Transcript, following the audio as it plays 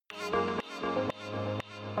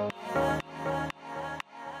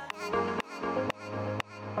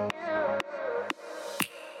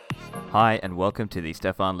Hi, and welcome to the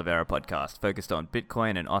Stefan Livera podcast, focused on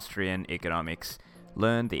Bitcoin and Austrian economics.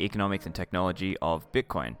 Learn the economics and technology of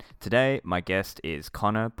Bitcoin. Today, my guest is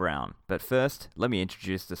Connor Brown. But first, let me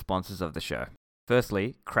introduce the sponsors of the show.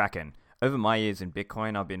 Firstly, Kraken. Over my years in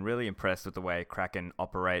Bitcoin, I've been really impressed with the way Kraken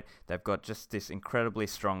operate. They've got just this incredibly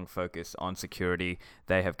strong focus on security.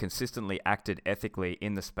 They have consistently acted ethically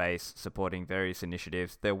in the space, supporting various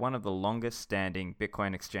initiatives. They're one of the longest standing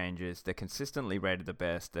Bitcoin exchanges. They're consistently rated the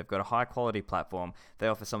best. They've got a high quality platform. They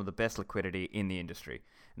offer some of the best liquidity in the industry.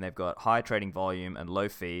 And they've got high trading volume and low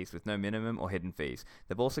fees with no minimum or hidden fees.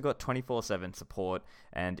 They've also got 24/7 support,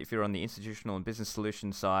 and if you're on the institutional and business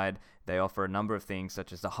solution side, they offer a number of things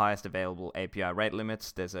such as the highest available API rate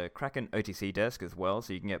limits. There's a Kraken OTC desk as well,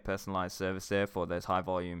 so you can get personalized service there for those high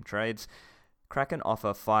volume trades. Kraken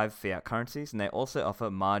offer 5 fiat currencies, and they also offer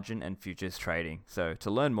margin and futures trading. So to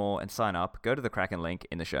learn more and sign up, go to the Kraken link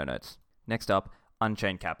in the show notes. Next up,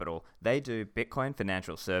 Unchained Capital. They do Bitcoin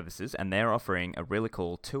financial services, and they're offering a really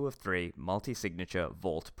cool 2 of 3 multi-signature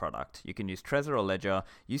vault product. You can use Trezor or Ledger.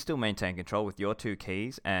 You still maintain control with your 2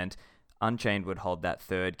 keys, and Unchained would hold that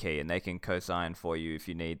 3rd key, and they can co-sign for you if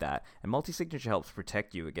you need that. And multi-signature helps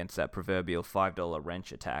protect you against that proverbial $5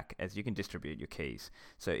 wrench attack, as you can distribute your keys.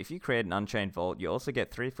 So if you create an Unchained vault, you also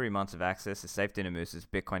get 3 free months of access to Safe Dinner Moose's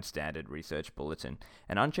Bitcoin Standard Research Bulletin.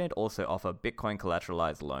 And Unchained also offer Bitcoin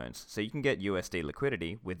collateralized loans, so you can get USD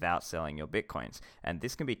liquidity without selling your Bitcoins. And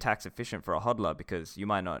this can be tax efficient for a hodler because you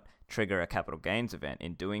might not trigger a capital gains event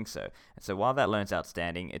in doing so. And so while that loan's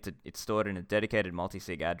outstanding, it's stored in a dedicated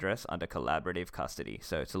multi-sig address under collaborative custody.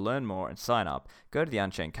 So to learn more and sign up, go to the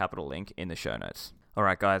Unchained Capital link in the show notes.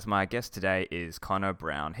 Alright guys, my guest today is Connor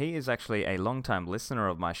Brown. He is actually a long-time listener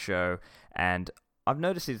of my show, and I've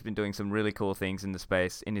noticed he's been doing some really cool things in the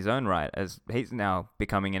space in his own right, as he's now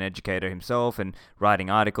becoming an educator himself and writing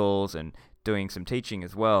articles and doing some teaching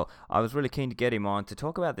as well. I was really keen to get him on to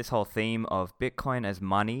talk about this whole theme of Bitcoin as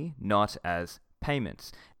money, not as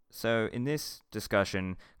payments. So in this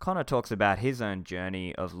discussion, Connor talks about his own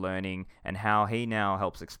journey of learning and how he now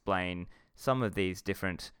helps explain some of these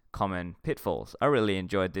different common pitfalls. I really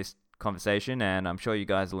enjoyed this conversation, and I'm sure you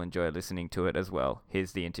guys will enjoy listening to it as well.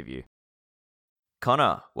 Here's the interview.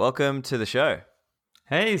 Connor, welcome to the show.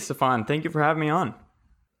 Hey, Stefan. Thank you for having me on.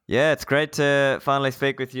 Yeah, it's great to finally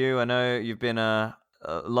speak with you. I know you've been a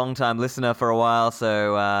long-time listener for a while,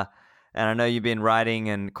 so and I know you've been writing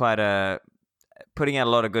and putting out a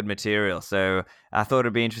lot of good material. So I thought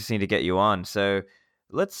it'd be interesting to get you on. So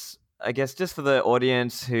let's, I guess, just for the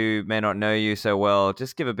audience who may not know you so well,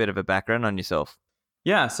 just give a bit of a background on yourself.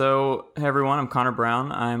 Yeah. So, hey everyone, I'm Connor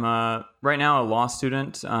Brown. I'm right now a law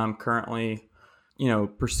student. I'm currently,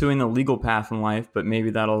 pursuing the legal path in life, but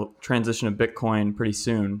maybe that'll transition to Bitcoin pretty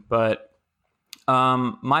soon. But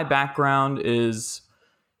my background is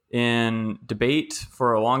in debate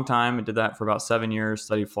for a long time. I did that for about 7 years,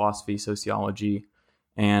 studied philosophy, sociology,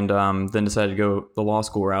 and then decided to go the law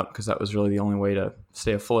school route because that was really the only way to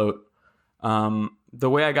stay afloat. The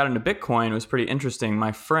way I got into Bitcoin was pretty interesting.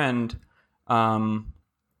 My friend,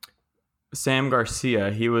 Sam Garcia,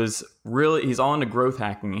 he's all into growth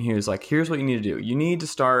hacking. He was like, here's what you need to do. You need to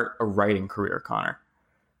start a writing career, Connor.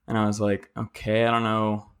 And I was like, okay, I don't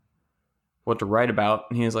know what to write about.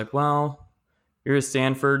 And he was like, well, you're at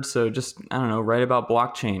Stanford, so just, I don't know, write about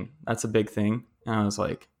blockchain. That's a big thing. And I was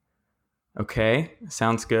like, okay,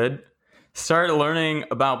 sounds good. Started learning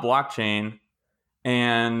about blockchain.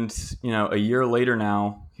 And, a year later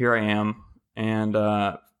now, here I am. And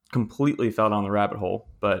completely fell down the rabbit hole,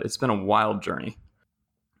 but it's been a wild journey.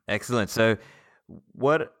 Excellent. So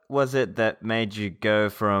what was it that made you go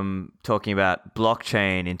from talking about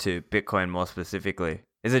blockchain into Bitcoin more specifically?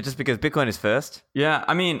 Is it just because Bitcoin is first? Yeah,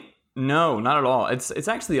 I mean, no, not at all. It's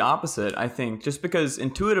actually the opposite, I think, just because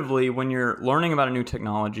intuitively when you're learning about a new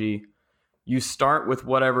technology, you start with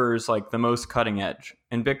whatever's like the most cutting edge.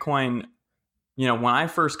 And Bitcoin, when I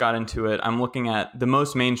first got into it, I'm looking at the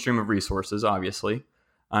most mainstream of resources, obviously.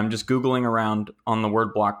 I'm just Googling around on the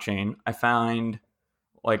word blockchain. I found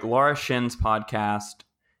like Laura Shin's podcast,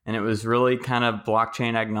 and it was really kind of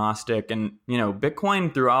blockchain agnostic. And,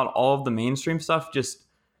 Bitcoin throughout all of the mainstream stuff just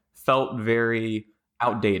felt very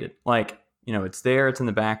outdated. Like, it's there, it's in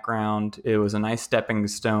the background. It was a nice stepping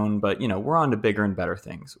stone, but, we're on to bigger and better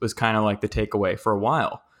things. It was kind of like the takeaway for a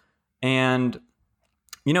while. And,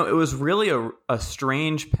 it was really a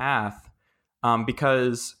strange path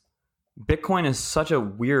because Bitcoin is such a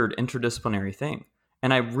weird interdisciplinary thing.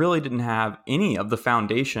 And I really didn't have any of the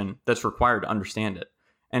foundation that's required to understand it.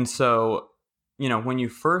 And so, when you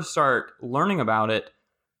first start learning about it,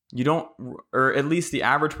 you don't, or at least the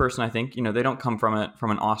average person, I think, they don't come from it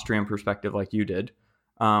from an Austrian perspective like you did.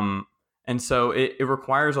 And so it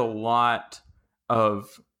requires a lot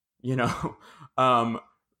of, you know, um,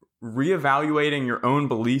 reevaluating your own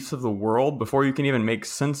beliefs of the world before you can even make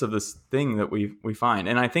sense of this thing that we find.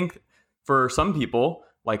 And I think for some people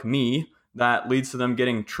like me, that leads to them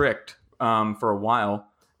getting tricked for a while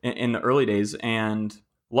in the early days. And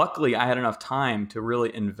luckily, I had enough time to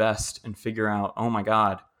really invest and figure out, oh my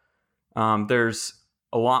God, there's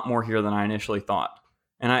a lot more here than I initially thought.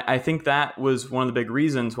 And I think that was one of the big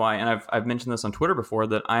reasons why, and I've mentioned this on Twitter before,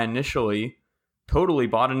 that I initially totally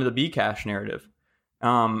bought into the Bcash narrative.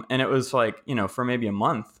 And it was like, for maybe a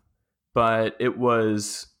month, but it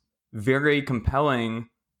was very compelling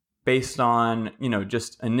based on,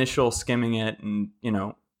 just initial skimming it and,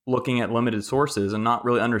 looking at limited sources and not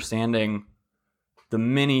really understanding the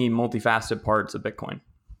many multifaceted parts of Bitcoin.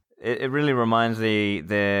 It really reminds me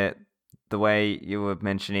the way you were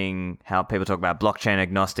mentioning how people talk about blockchain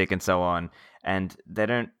agnostic and so on, and they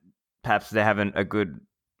haven't a good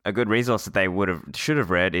resource that they should have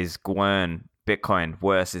read is Gwern, Bitcoin,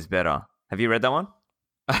 worse is better. Have you read that one?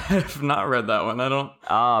 I have not read that one.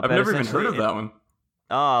 I've never even heard of that one.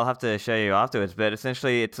 I'll have to show you afterwards. But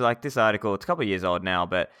essentially, it's like this article. It's a couple of years old now,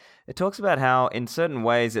 but it talks about how in certain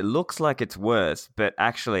ways it looks like it's worse, but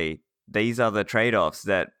actually these are the trade-offs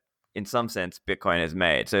that, in some sense, Bitcoin has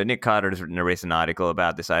made. So Nick Carter has written a recent article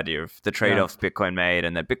about this idea of the trade-offs Bitcoin made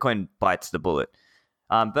and that Bitcoin bites the bullet.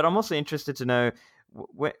 But I'm also interested to know,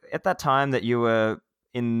 at that time that you were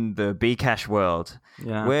in the Bcash world,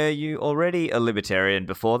 were you already a libertarian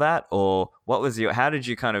before that? Or how did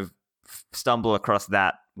you kind of stumble across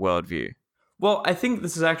that worldview? Well, I think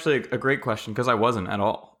this is actually a great question because I wasn't at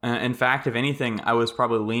all. In fact, if anything, I was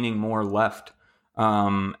probably leaning more left.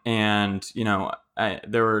 And,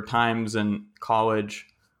 there were times in college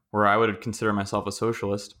where I would consider myself a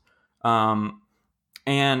socialist. And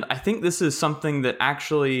I think this is something that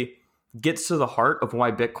actually gets to the heart of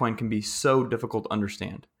why Bitcoin can be so difficult to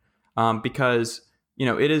understand. Because,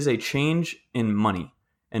 it is a change in money.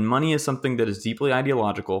 And money is something that is deeply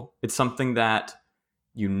ideological. It's something that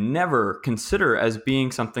you never consider as being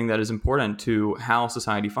something that is important to how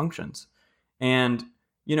society functions. And,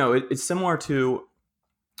 it's similar to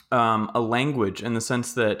a language in the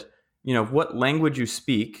sense that, what language you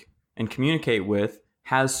speak and communicate with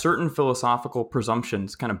has certain philosophical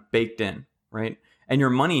presumptions kind of baked in, right? And your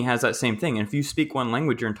money has that same thing. And if you speak one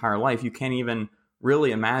language your entire life, you can't even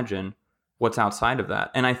really imagine what's outside of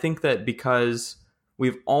that. And I think that because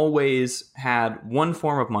we've always had one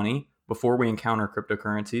form of money before we encounter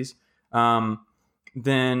cryptocurrencies,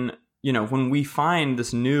 then, when we find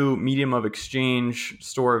this new medium of exchange,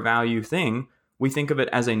 store of value thing, we think of it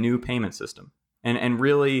as a new payment system and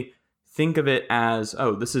really think of it as,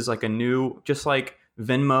 oh, this is like just like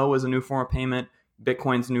Venmo is a new form of payment,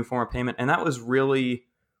 Bitcoin's a new form of payment. And that was really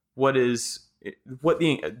what the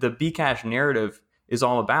Bcash narrative is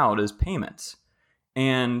all about, is payments.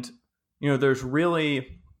 And, there's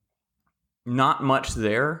really not much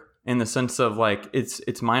there in the sense of like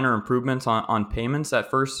it's minor improvements on payments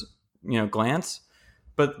at first, glance,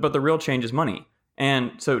 but the real change is money.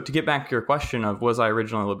 And so to get back to your question of was I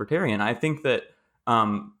originally libertarian, I think that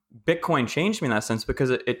Bitcoin changed me in that sense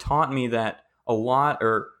because it taught me that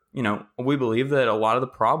we believe that a lot of the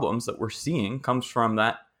problems that we're seeing comes from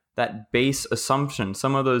that base assumption,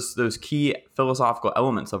 some of those key philosophical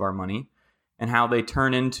elements of our money and how they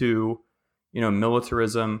turn into,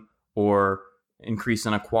 militarism or increased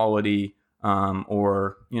inequality,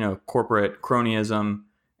 or corporate cronyism,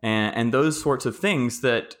 and those sorts of things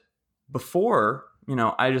that before,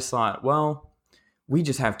 I just thought, well, we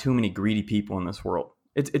just have too many greedy people in this world.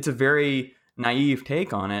 It's a very naive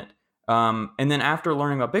take on it. And then after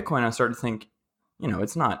learning about Bitcoin, I started to think,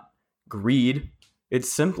 it's not greed.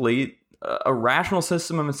 It's simply a rational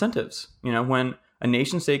system of incentives. When a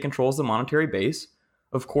nation state controls the monetary base,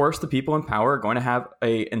 of course, the people in power are going to have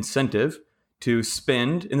an incentive to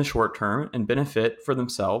spend in the short term and benefit for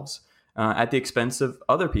themselves at the expense of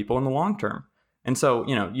other people in the long term. And so,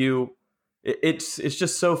 it's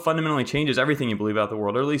just so fundamentally changes everything you believe about the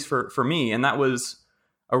world, or at least for me. And that was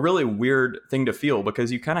a really weird thing to feel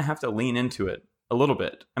because you kind of have to lean into it a little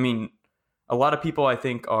bit. I mean, a lot of people I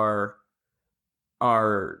think are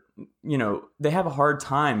they have a hard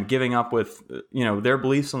time giving up with, their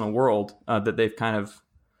beliefs on the world that they've kind of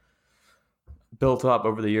built up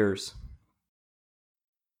over the years.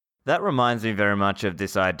 That reminds me very much of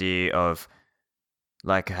this idea of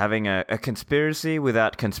like having a conspiracy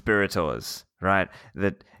without conspirators, right?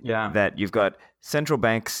 That you've got central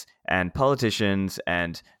banks and politicians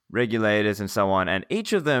and regulators and so on, and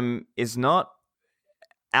each of them is not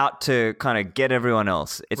out to kind of get everyone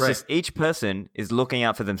else. It's just each person is looking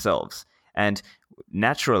out for themselves. And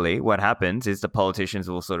naturally, what happens is the politicians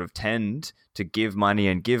will sort of tend to give money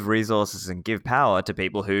and give resources and give power to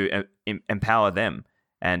people who empower them.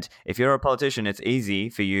 And if you're a politician, it's easy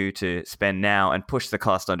for you to spend now and push the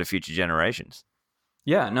cost onto future generations.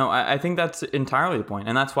 Yeah, no, I think that's entirely the point.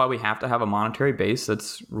 And that's why we have to have a monetary base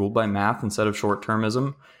that's ruled by math instead of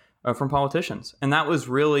short-termism from politicians. And that was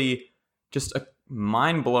really just a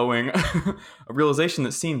mind-blowing a realization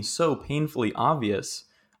that seems so painfully obvious,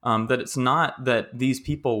 that it's not that these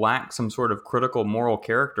people lack some sort of critical moral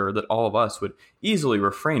character that all of us would easily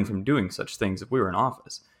refrain from doing such things if we were in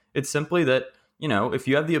office. It's simply that, if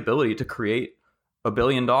you have the ability to create $1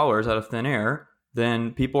 billion out of thin air,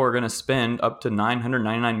 then people are going to spend up to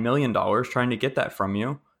 $999 million trying to get that from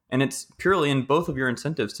you. And it's purely in both of your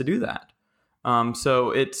incentives to do that. So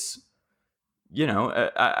it's,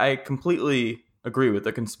 I completely agree with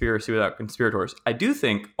the conspiracy without conspirators. I do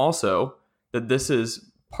think also that this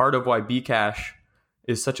is part of why Bcash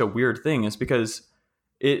is such a weird thing, is because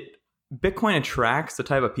Bitcoin attracts the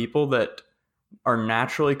type of people that are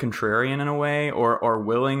naturally contrarian in a way, or are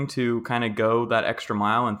willing to kind of go that extra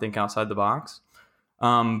mile and think outside the box.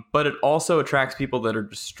 But it also attracts people that are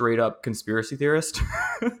just straight up conspiracy theorists.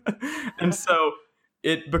 And so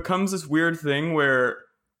it becomes this weird thing where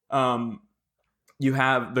you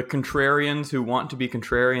have the contrarians who want to be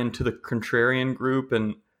contrarian to the contrarian group.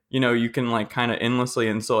 And, you can like kind of endlessly.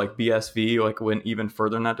 And so like BSV like went even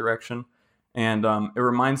further in that direction. And it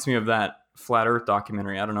reminds me of that Flat Earth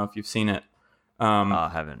documentary. I don't know if you've seen it. I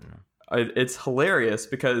haven't. It's hilarious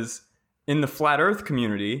because in the Flat Earth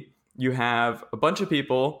community, you have a bunch of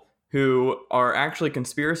people who are actually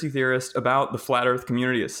conspiracy theorists about the Flat Earth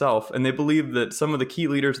community itself. And they believe that some of the key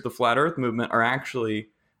leaders of the Flat Earth movement are actually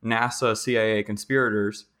NASA, CIA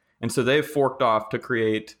conspirators. And so they've forked off to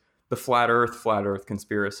create the Flat Earth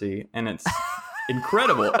conspiracy. And it's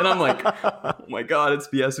incredible. And I'm like, oh my God, it's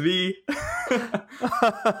BSV.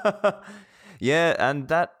 Yeah, and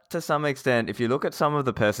that to some extent, if you look at some of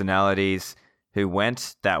the personalities who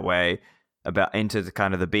went that way into the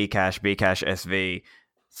kind of the Bcash SV,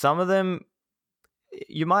 some of them,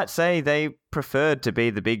 you might say they preferred to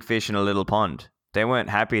be the big fish in a little pond. They weren't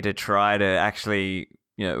happy to try to actually,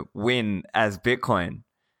 win as Bitcoin.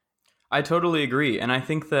 I totally agree. And I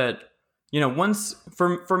think that, once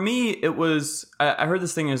for me, it was, I heard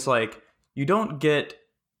this thing is like, you don't get,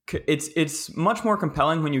 it's much more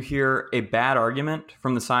compelling when you hear a bad argument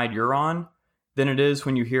from the side you're on than it is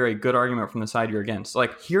when you hear a good argument from the side you're against.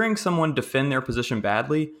 Like, hearing someone defend their position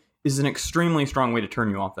badly is an extremely strong way to turn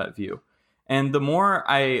you off that view. And the more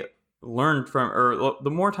I learned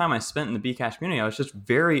the more time I spent in the Bcash community, I was just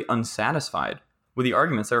very unsatisfied with the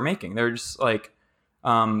arguments they were making. They're just like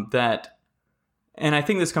that. And I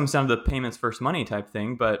think this comes down to the payments versus money type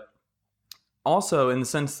thing, but also in the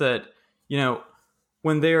sense that,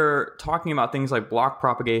 when they're talking about things like block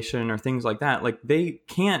propagation or things like that, like they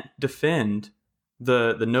can't defend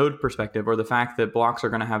the node perspective or the fact that blocks are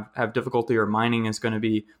going to have difficulty, or mining is going to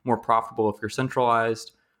be more profitable if you're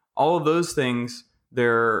centralized. All of those things,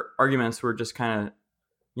 their arguments were just kind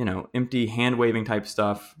of, empty hand waving type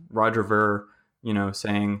stuff. Roger Ver,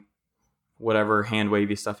 saying whatever hand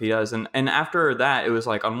wavy stuff he does. And after that, it was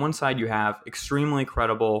like on one side you have extremely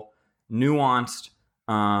credible, nuanced,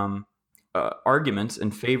 arguments in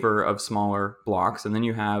favor of smaller blocks, and then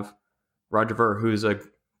you have Roger Ver, who's a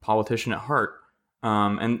politician at heart,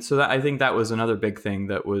 and so that I think that was another big thing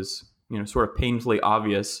that was sort of painfully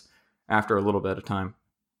obvious after a little bit of time.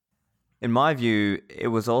 In my view, it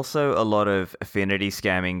was also a lot of affinity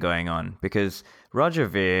scamming going on, because Roger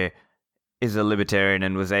Ver is a libertarian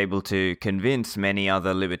and was able to convince many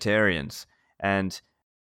other libertarians, and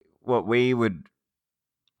what we would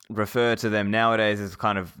refer to them nowadays as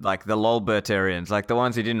kind of like the lolbertarians, like the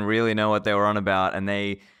ones who didn't really know what they were on about, and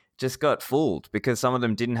they just got fooled because some of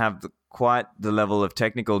them didn't have quite the level of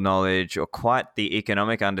technical knowledge or quite the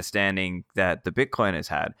economic understanding that the Bitcoiners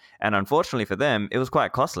had. And unfortunately for them, it was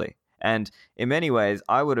quite costly. And in many ways,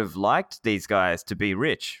 I would have liked these guys to be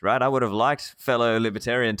rich, right? I would have liked fellow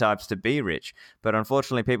libertarian types to be rich. But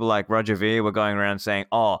unfortunately, people like Roger Ver were going around saying,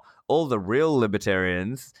 oh, all the real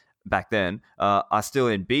libertarians back then are still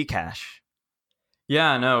in Bcash.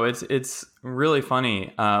 Yeah, no, it's really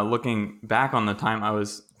funny looking back on the time I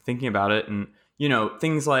was thinking about it, and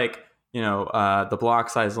things like the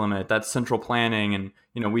block size limit, that's central planning,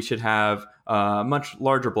 and we should have much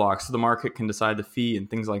larger blocks so the market can decide the fee and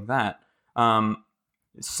things like that.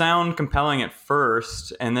 Sound compelling at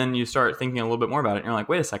first, and then you start thinking a little bit more about it, and you're like,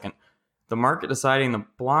 wait a second, the market deciding the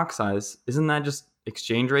block size, isn't that just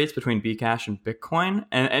exchange rates between Bcash and Bitcoin?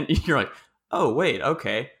 And you're like, oh, wait,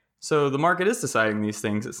 okay. So the market is deciding these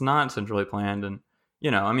things. It's not centrally planned. And,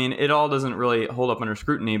 I mean, it all doesn't really hold up under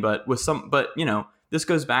scrutiny, but this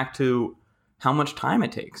goes back to how much time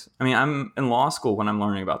it takes. I mean, I'm in law school when I'm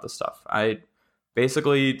learning about this stuff. I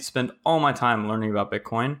basically spent all my time learning about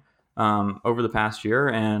Bitcoin over the past year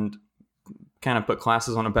and kind of put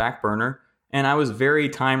classes on a back burner. And I was very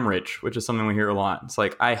time rich, which is something we hear a lot. It's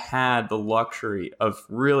like I had the luxury of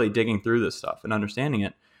really digging through this stuff and understanding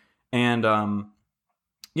it. And,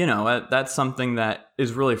 that's something that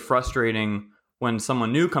is really frustrating when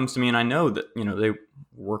someone new comes to me and I know that, they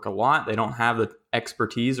work a lot. They don't have the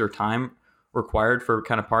expertise or time required for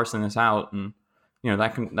kind of parsing this out. And,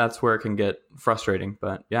 that's where it can get frustrating.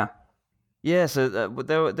 But yeah. Yeah, so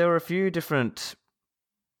there were a few different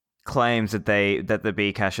claims that the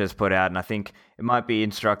Bcashers put out, and I think it might be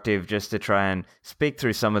instructive just to try and speak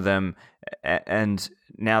through some of them. And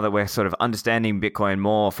now that we're sort of understanding Bitcoin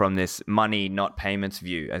more from this money, not payments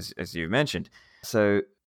view, as you mentioned. So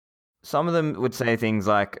some of them would say things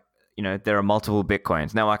like, there are multiple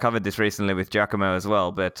Bitcoins. Now, I covered this recently with Giacomo as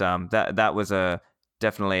well, but that was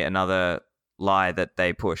definitely another lie that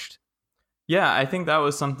they pushed. Yeah, I think that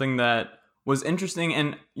was something that was interesting.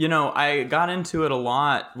 And, I got into it a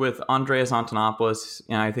lot with Andreas Antonopoulos.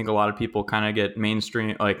 I think a lot of people kind of get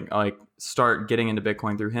mainstream, like start getting into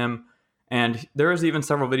Bitcoin through him. And there was even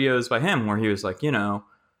several videos by him where he was like, and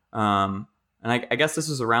I guess this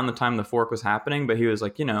was around the time the fork was happening, but he was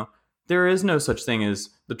like, there is no such thing as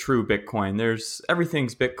the true Bitcoin.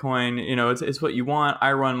 Everything's Bitcoin. It's what you want.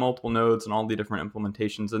 I run multiple nodes and all the different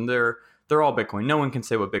implementations, and they're all Bitcoin. No one can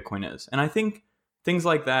say what Bitcoin is. And I think things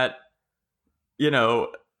like that,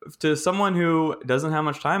 to someone who doesn't have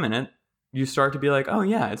much time in it, you start to be like, oh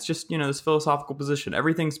yeah, it's just, this philosophical position.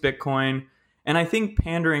 Everything's Bitcoin. And I think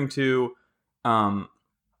pandering to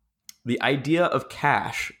the idea of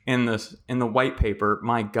cash in the white paper,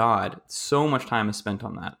 my God, so much time is spent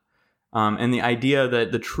on that. And the idea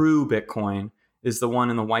that the true Bitcoin is the one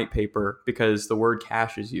in the white paper because the word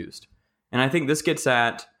cash is used. And I think this gets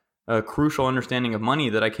at a crucial understanding of money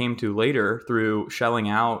that I came to later through shelling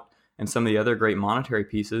out and some of the other great monetary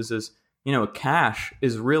pieces is, cash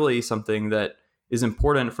is really something that is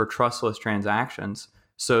important for trustless transactions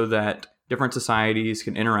so that different societies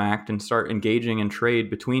can interact and start engaging in trade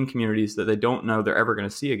between communities that they don't know they're ever going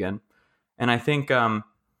to see again. And I think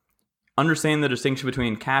understanding the distinction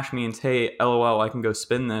between cash means, hey, LOL, I can go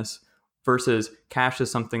spend this, versus cash is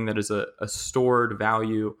something that is a stored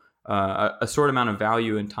value, a stored amount of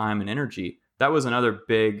value in time and energy. That was another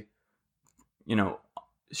big,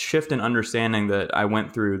 shift in understanding that I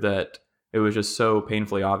went through, that it was just so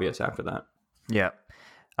painfully obvious after that. Yeah.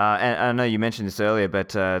 And I know you mentioned this earlier,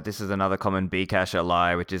 but this is another common Bcasher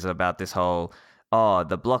lie, which is about this whole,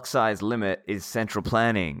 the block size limit is central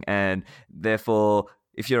planning, and therefore,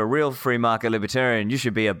 if you're a real free market libertarian, you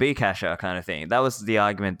should be a Bcasher kind of thing. That was the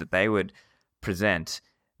argument that they would present.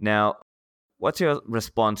 Now, what's your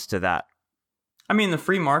response to that? I mean, the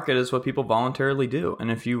free market is what people voluntarily do.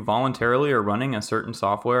 And if you voluntarily are running a certain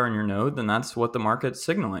software on your node, then that's what the market's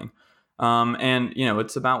signaling. And,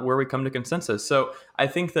 it's about where we come to consensus. So I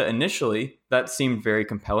think that initially that seemed very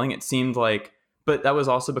compelling. It seemed like, but that was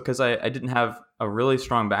also because I didn't have a really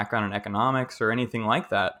strong background in economics or anything like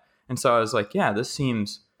that. And so I was like, yeah, this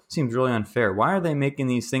seems really unfair. Why are they making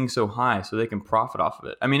these things so high so they can profit off of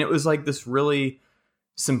it? I mean, it was like this really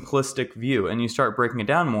simplistic view, and you start breaking it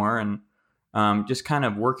down more and just kind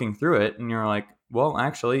of working through it. And you're like, well,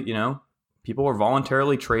 actually, people are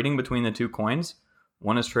voluntarily trading between the two coins.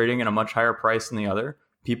 One is trading at a much higher price than the other.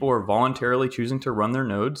 People are voluntarily choosing to run their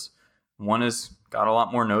nodes. One has got a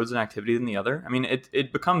lot more nodes and activity than the other. I mean,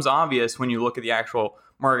 it becomes obvious when you look at the actual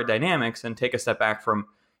market dynamics and take a step back from,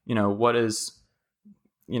 what is,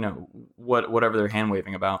 whatever they're hand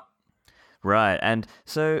waving about. Right. And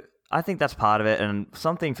so I think that's part of it. And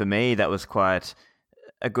something for me that was quite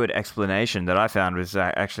a good explanation that I found was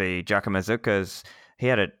actually Giacomo Zucca's. He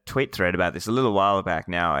had a tweet thread about this a little while back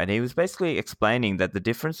now, and he was basically explaining that the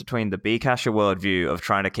difference between the Bcasher worldview of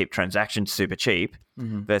trying to keep transactions super cheap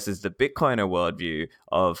versus the Bitcoiner worldview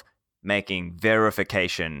of making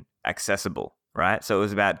verification accessible, right? So it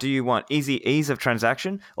was about, do you want ease of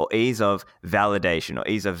transaction or ease of validation or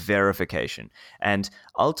ease of verification? And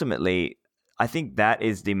ultimately, I think that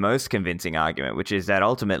is the most convincing argument, which is that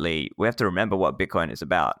ultimately we have to remember what Bitcoin is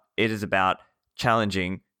about. It is about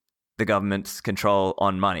challenging the government's control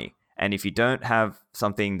on money. And if you don't have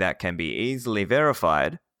something that can be easily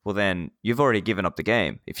verified, well, then you've already given up the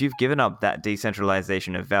game. If you've given up that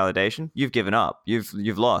decentralization of validation, you've given up.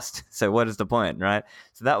 You've lost. So what is the point, right?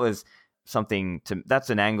 So that was that's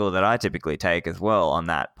an angle that I typically take as well on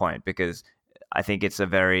that point, because I think it's a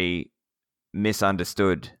very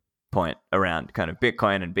misunderstood point around kind of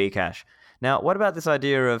Bitcoin and Bcash. Now, what about this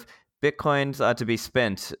idea of Bitcoins are to be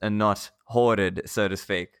spent and not hoarded, so to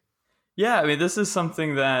speak? Yeah, I mean, this is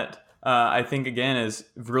something that I think, again, is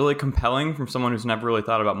really compelling from someone who's never really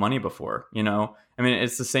thought about money before. I mean,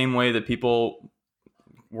 it's the same way that people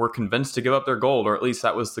were convinced to give up their gold, or at least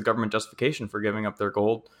that was the government justification for giving up their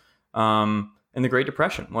gold. In the Great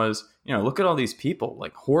Depression was, look at all these people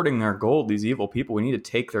like hoarding their gold, these evil people. We need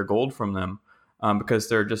to take their gold from them because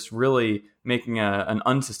they're just really making an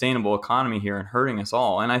unsustainable economy here and hurting us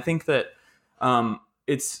all. And I think that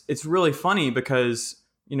it's really funny because,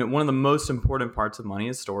 one of the most important parts of money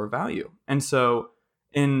is store of value. And so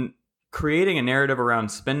in creating a narrative around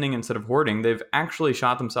spending instead of hoarding, they've actually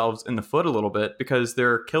shot themselves in the foot a little bit because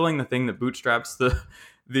they're killing the thing that bootstraps the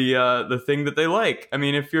thing that they like. I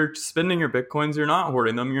mean, if you're spending your Bitcoins, you're not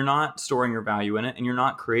hoarding them, you're not storing your value in it, and you're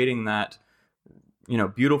not creating that,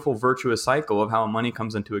 beautiful virtuous cycle of how money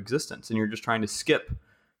comes into existence. And you're just trying to skip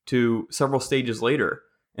to several stages later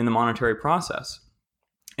in the monetary process.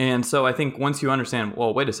 And so I think once you understand,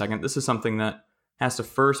 well, wait a second, this is something that has to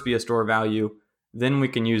first be a store of value, then we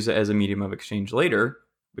can use it as a medium of exchange later,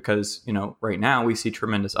 because, right now we see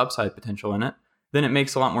tremendous upside potential in it. Then it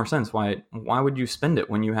makes a lot more sense. Why would you spend it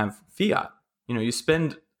when you have fiat? You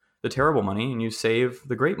spend the terrible money and you save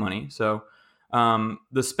the great money. So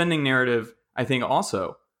the spending narrative, I think,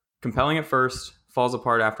 also compelling at first, falls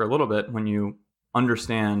apart after a little bit when you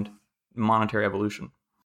understand monetary evolution.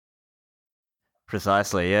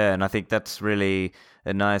 Precisely, yeah. And I think that's really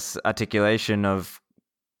a nice articulation of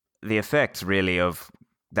the effects, really, of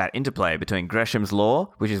that interplay between Gresham's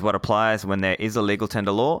law, which is what applies when there is a legal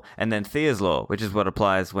tender law, and then Thayer's law, which is what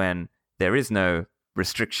applies when there is no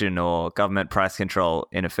restriction or government price control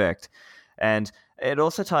in effect. And it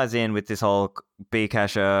also ties in with this whole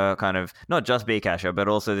Bcasher kind of, not just Bcasher, but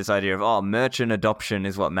also this idea of, merchant adoption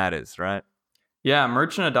is what matters, right? Yeah,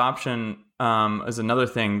 merchant adoption is another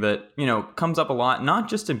thing that, comes up a lot, not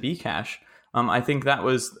just in Bcash. I think that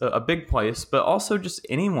was a big place, but also just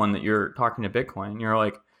anyone that you're talking to Bitcoin. You're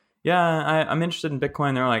like, yeah, I'm interested in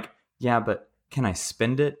Bitcoin. They're like, yeah, but can I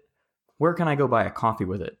spend it? Where can I go buy a coffee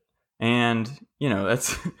with it? And,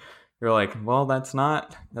 that's, you're like, well, that's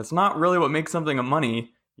not really what makes something a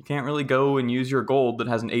money. You can't really go and use your gold that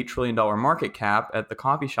has an $8 trillion market cap at the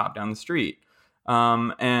coffee shop down the street.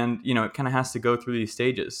 And, it kind of has to go through these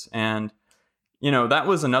stages. And, that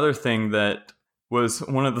was another thing that was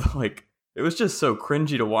one of the, it was just so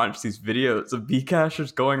cringy to watch these videos of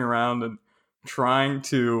Bcashers going around and trying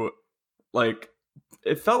to,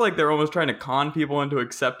 it felt like they were almost trying to con people into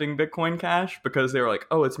accepting Bitcoin Cash because they were like,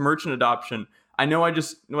 oh, it's merchant adoption. I know I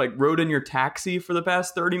just rode in your taxi for the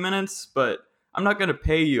past 30 minutes, but I'm not going to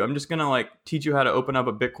pay you. I'm just going to teach you how to open up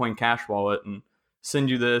a Bitcoin Cash wallet and send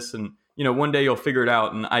you this. And, one day you'll figure it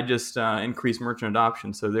out. And I just increased merchant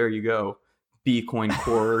adoption. So there you go. Bitcoin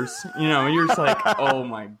cores, you're just like, oh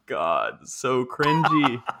my God, so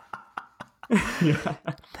cringy. Yeah.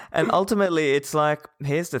 And ultimately, it's like,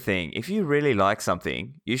 here's the thing. If you really like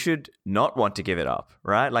something, you should not want to give it up,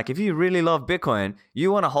 right? If you really love Bitcoin,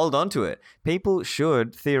 you want to hold on to it. People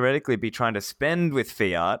should theoretically be trying to spend with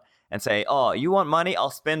fiat and say, oh, you want money? I'll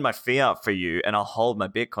spend my fiat for you and I'll hold my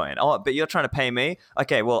Bitcoin. Oh, but you're trying to pay me?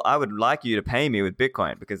 Okay, well, I would like you to pay me with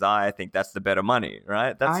Bitcoin because I think that's the better money,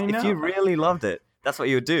 right? If you really loved it, that's what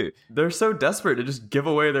you would do. They're so desperate to just give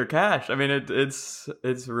away their cash. I mean, it's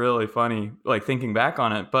really funny, thinking back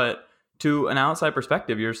on it. But to an outside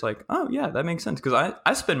perspective, you're just like, oh, yeah, that makes sense. Because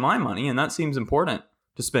I spend my money and that seems important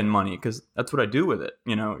to spend money because that's what I do with it.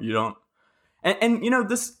 You don't. And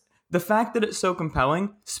the fact that it's so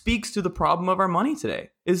compelling speaks to the problem of our money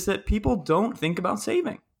today, is that people don't think about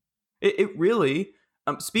saving. It really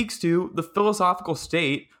speaks to the philosophical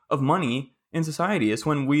state of money in society. Is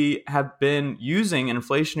when we have been using an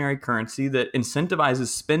inflationary currency that incentivizes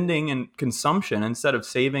spending and consumption instead of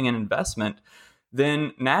saving and investment,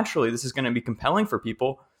 then naturally this is going to be compelling for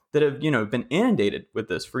people that have, been inundated with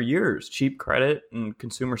this for years, cheap credit and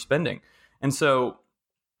consumer spending. And so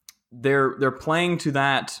they're playing to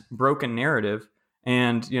that broken narrative,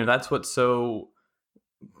 and that's what's so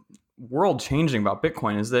world changing about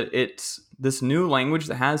Bitcoin, is that it's this new language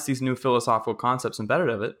that has these new philosophical concepts embedded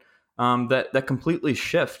of it that completely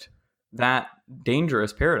shift that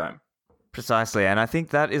dangerous paradigm. Precisely, and I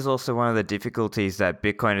think that is also one of the difficulties that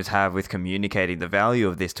Bitcoiners have with communicating the value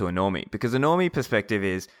of this to a normie, because a normie perspective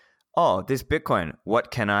is, oh, this Bitcoin,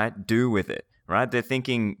 what can I do with it, right? They're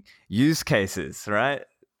thinking use cases, right?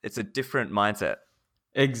 It's a different mindset.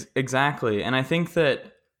 Exactly. And I think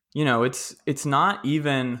that, it's not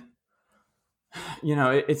even,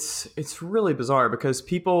 It's really bizarre because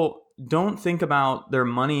people don't think about their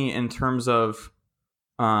money in terms of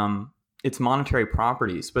its monetary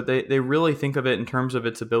properties, but they really think of it in terms of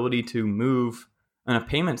its ability to move in a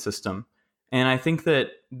payment system. And I think that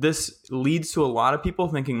this leads to a lot of people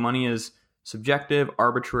thinking money is subjective,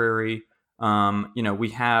 arbitrary. We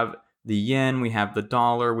have the yen, we have the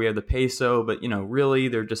dollar, we have the peso, but really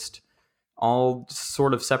they're just all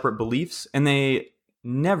sort of separate beliefs, and they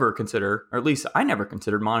never consider, or at least I never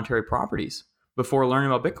considered monetary properties before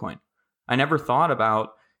learning about Bitcoin. I never thought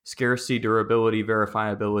about scarcity, durability,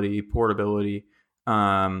 verifiability, portability,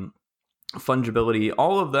 fungibility,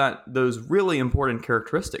 all of that, those really important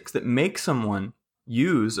characteristics that make someone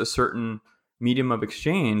use a certain medium of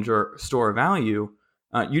exchange or store of value.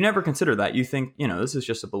 You never consider that. You think, this is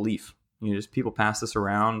just a belief. People pass this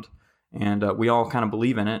around, and we all kind of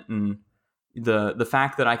believe in it. And the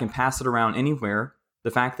fact that I can pass it around anywhere,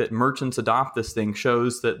 the fact that merchants adopt this thing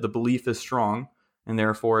shows that the belief is strong, and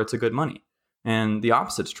therefore it's a good money. And the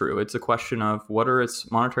opposite's true. It's a question of what are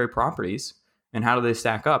its monetary properties and how do they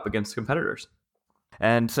stack up against competitors.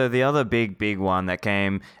 And so the other big one that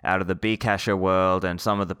came out of the Bcasher world and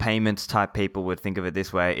some of the payments type people would think of it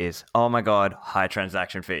this way is, oh my God, high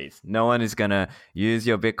transaction fees. No one is going to use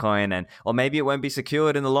your Bitcoin, or maybe it won't be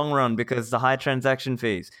secured in the long run because the high transaction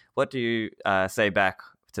fees. What do you say back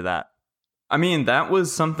to that? I mean, that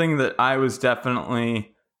was something that I was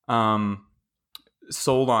definitely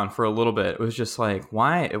sold on for a little bit. It was just like,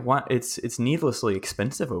 why? It's needlessly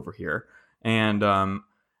expensive over here. And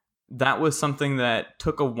that was something that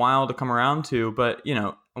took a while to come around to. But,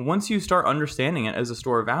 once you start understanding it as a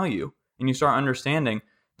store of value, and you start understanding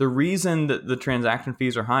the reason that the transaction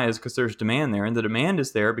fees are high is because there's demand there, and the demand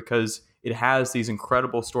is there because it has these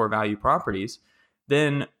incredible store value properties,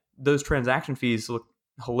 then those transaction fees look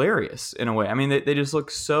hilarious in a way. I mean, they just look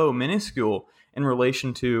so minuscule in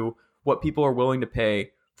relation to what people are willing to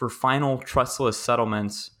pay for final trustless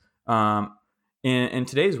settlements in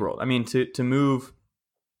today's world. I mean, to move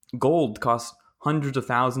gold costs hundreds of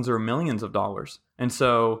thousands or millions of dollars. And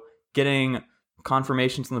so getting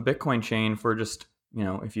confirmations on the Bitcoin chain for just,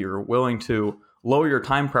 if you're willing to lower your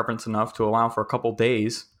time preference enough to allow for a couple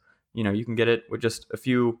days, you can get it with just a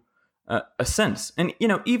few cents. And,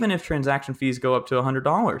 even if transaction fees go up to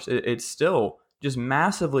 $100, it's still just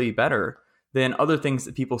massively better than other things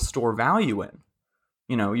that people store value in.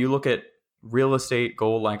 You look at real estate,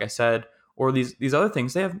 gold, like I said, or these other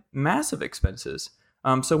things, they have massive expenses.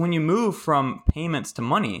 So when you move from payments to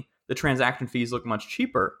money, the transaction fees look much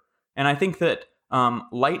cheaper. And I think that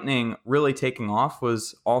Lightning really taking off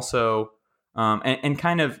was also, and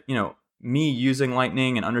kind of, me using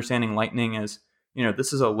Lightning and understanding Lightning as,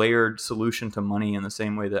 this is a layered solution to money in the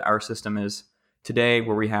same way that our system is today,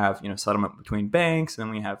 where we have, settlement between banks, and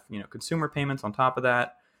then we have, consumer payments on top of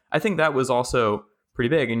that. I think that was also pretty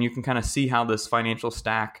big. And you can kind of see how this financial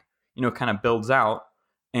stack, kind of builds out,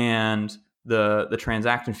 and the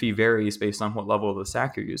transaction fee varies based on what level of the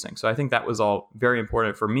stack you're using. So I think that was all very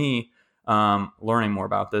important for me, learning more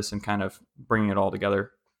about this and kind of bringing it all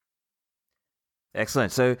together.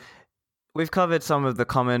 Excellent. So we've covered some of the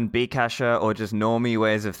common Bcasher or just normie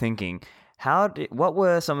ways of thinking. What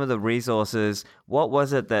were some of the resources? What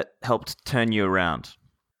was it that helped turn you around?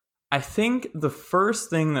 I think the first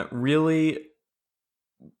thing that really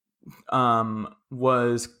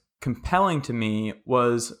was compelling to me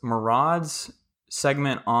was Murad's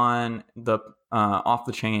segment on the Off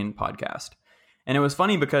the Chain podcast. And it was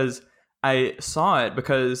funny because I saw it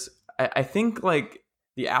because I think like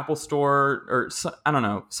the Apple Store or I don't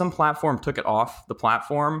know, some platform took it off the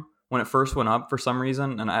platform when it first went up for some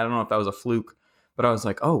reason. And I don't know if that was a fluke, but I was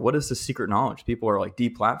like, oh, what is this secret knowledge? People are like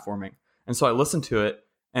deplatforming. And so I listened to it,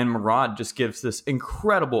 and Murad just gives this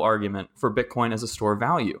incredible argument for Bitcoin as a store of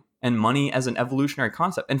value and money as an evolutionary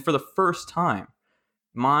concept. And for the first time,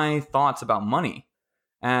 my thoughts about money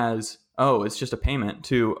as, oh, it's just a payment,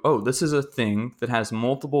 to, oh, this is a thing that has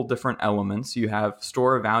multiple different elements. You have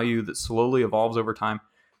store of value that slowly evolves over time.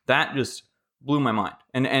 That just blew my mind.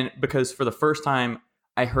 And because for the first time,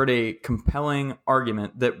 I heard a compelling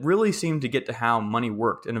argument that really seemed to get to how money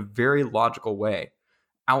worked in a very logical way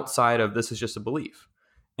outside of this is just a belief.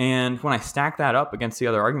 And when I stacked that up against the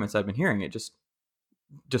other arguments I've been hearing, it just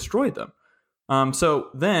destroyed them. So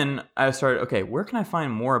then I started, okay, where can I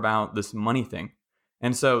find more about this money thing?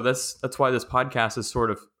 And so that's why this podcast is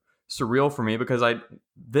sort of surreal for me, because I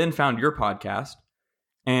then found your podcast,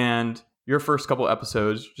 and your first couple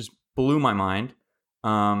episodes just blew my mind.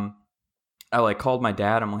 I like called my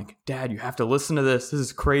dad. I'm like, Dad, you have to listen to this. This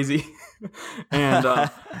is crazy. And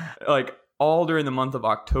like all during the month of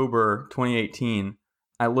October 2018,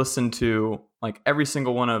 I listened to like every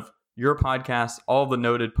single one of your podcasts, all the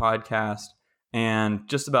Noted podcasts, and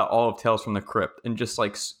just about all of Tales from the Crypt. And just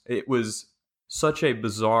like, it was such a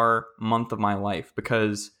bizarre month of my life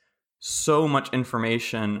because so much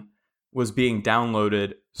information was being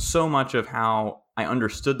downloaded. So much of how I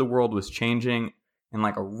understood the world was changing in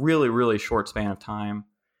like a really, really short span of time.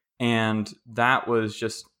 And that was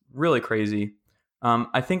just really crazy.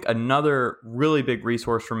 I think another really big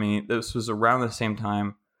resource for me, this was around the same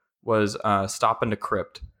time, was Stop and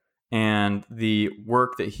Decrypt. And the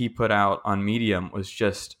work that he put out on Medium was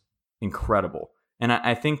just incredible. And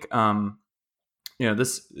I think,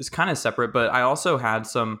 this is kind of separate, but I also had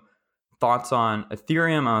some thoughts on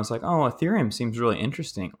Ethereum. I was like, oh, Ethereum seems really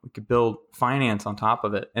interesting. We could build finance on top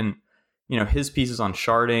of it. And, his pieces on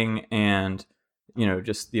sharding and,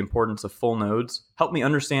 just the importance of full nodes helped me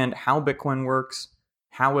understand how Bitcoin works,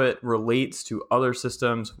 how it relates to other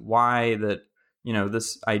systems, why that,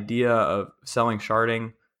 this idea of selling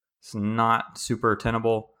sharding is not super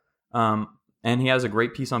tenable. And he has a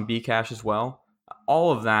great piece on Bcash as well.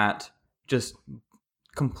 All of that just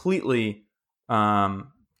completely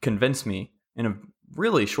convinced me in a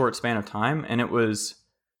really short span of time. And it was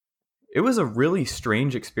a really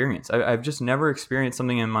strange experience. I've just never experienced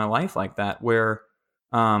something in my life like that, where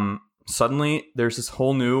suddenly there's this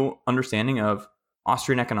whole new understanding of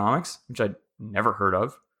Austrian economics, which I'd never heard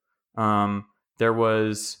of. There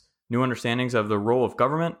was new understandings of the role of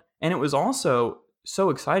government. And it was also so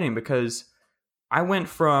exciting because I went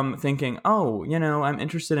from thinking, oh, I'm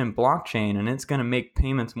interested in blockchain and it's going to make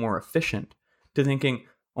payments more efficient, to thinking,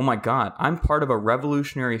 oh my God, I'm part of a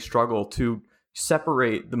revolutionary struggle to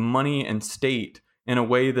separate the money and state in a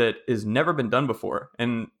way that has never been done before.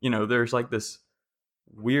 And, there's like this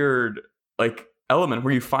weird like element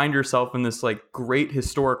where you find yourself in this like great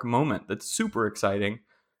historic moment that's super exciting.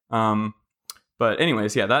 But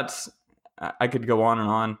anyways, yeah, I could go on and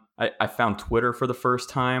on. I found Twitter for the first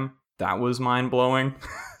time. That was mind blowing.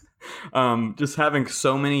 Just having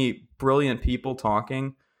so many brilliant people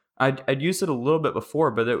talking. I'd used it a little bit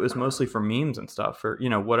before, but it was mostly for memes and stuff, or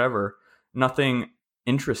whatever. Nothing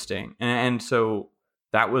interesting, and so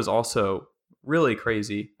that was also really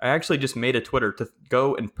crazy. I actually just made a Twitter to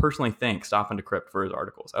go and personally thank Stop and Decrypt for his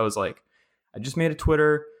articles. I was like, I just made a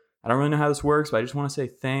Twitter. I don't really know how this works, but I just want to say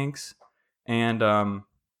thanks. And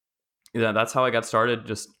that's how I got started,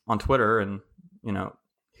 just on Twitter, and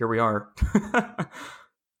here we are.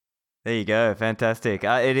 There you go. Fantastic.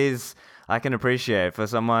 It is, I can appreciate, for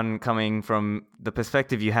someone coming from the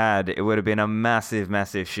perspective you had, it would have been a massive,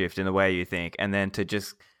 massive shift in the way you think. And then to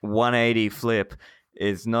just 180 flip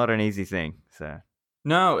is not an easy thing. So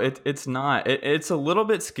no, it's not. It's a little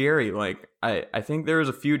bit scary. Like, I think there was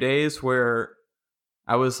a few days where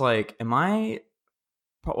I was like, am I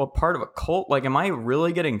part of a cult? Like, am I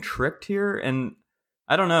really getting tricked here? And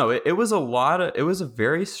I don't know. It was a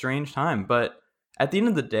very strange time. But at the end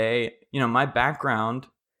of the day, my background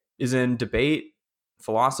is in debate,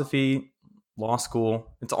 philosophy, law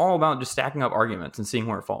school. It's all about just stacking up arguments and seeing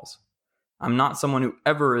where it falls. I'm not someone who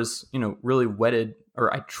ever is, really wedded,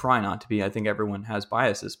 or I try not to be. I think everyone has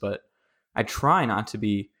biases, but I try not to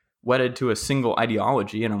be wedded to a single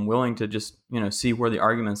ideology, and I'm willing to just, see where the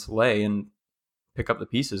arguments lay and pick up the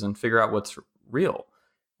pieces and figure out what's real.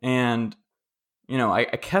 And, I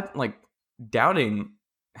kept like doubting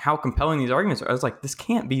how compelling these arguments are. I was like, this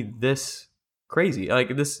can't be this crazy.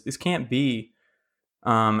 Like, this can't be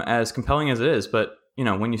as compelling as it is. But,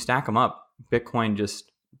 when you stack them up, Bitcoin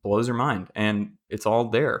just blows your mind, and it's all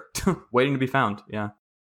there waiting to be found. Yeah.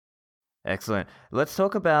 Excellent. Let's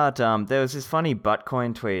talk about, there was this funny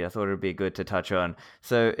Buttcoin tweet I thought it would be good to touch on.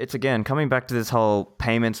 So it's, again, coming back to this whole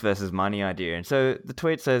payments versus money idea. And so the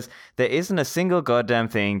tweet says, there isn't a single goddamn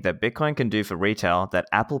thing that Bitcoin can do for retail that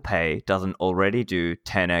Apple Pay doesn't already do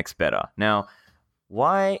 10x better. Now,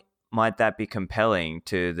 why might that be compelling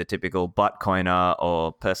to the typical Buttcoiner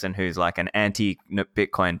or person who's like an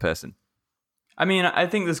anti-Bitcoin person? I mean, I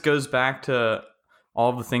think this goes back to all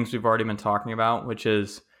of the things we've already been talking about, which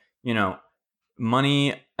is,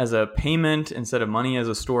 money as a payment instead of money as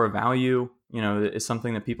a store of value, is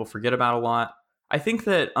something that people forget about a lot. I think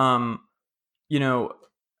that,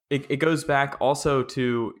 it goes back also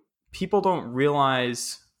to people don't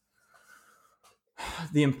realize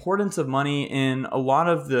the importance of money in a lot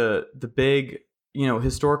of the big,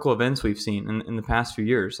 historical events we've seen in the past few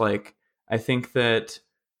years. Like, I think that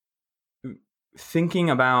thinking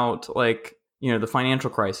about like, the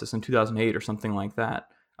financial crisis in 2008 or something like that,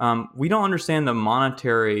 we don't understand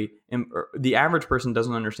the average person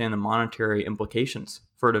doesn't understand the monetary implications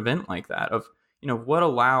for an event like that of, what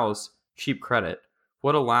allows cheap credit,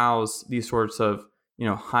 what allows these sorts of,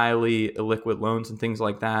 highly illiquid loans and things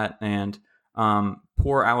like that, and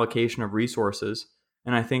poor allocation of resources.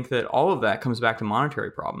 And I think that all of that comes back to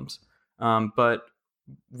monetary problems. But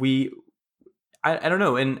I don't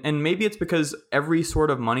know, and maybe it's because every sort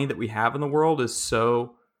of money that we have in the world is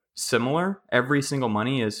so similar. Every single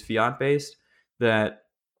money is fiat based that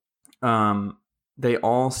they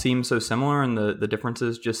all seem so similar, and the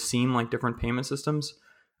differences just seem like different payment systems.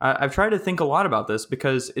 I've tried to think a lot about this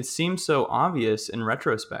because it seems so obvious in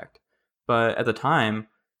retrospect, but at the time,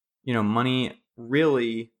 money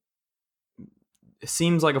really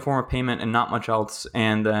seems like a form of payment and not much else,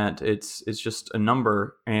 and that it's just a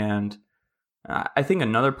number. And I think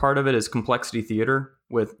another part of it is complexity theater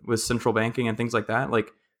with central banking and things like that.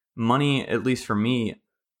 Like money, at least for me,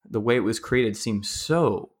 the way it was created seems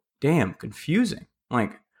so damn confusing.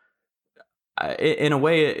 Like in a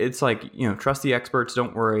way, it's like, trust the experts,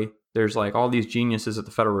 don't worry. There's like all these geniuses at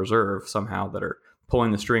the Federal Reserve somehow that are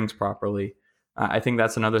pulling the strings properly. I think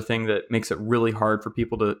that's another thing that makes it really hard for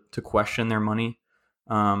people to question their money.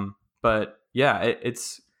 But yeah,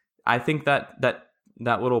 I think that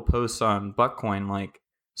little post on Buckcoin like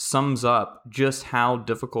sums up just how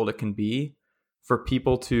difficult it can be for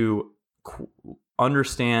people to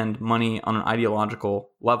understand money on an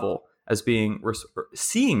ideological level as being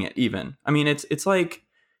seeing it. Even, I mean, it's like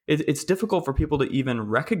it's difficult for people to even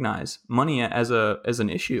recognize money as an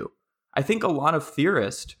issue. I think a lot of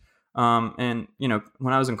theorists, and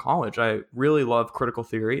when I was in college, I really loved critical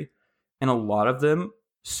theory, and a lot of them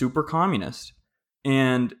super communist.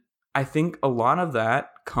 And I think a lot of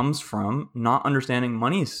that comes from not understanding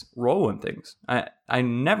money's role in things. I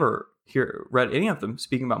never read any of them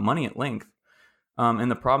speaking about money at length,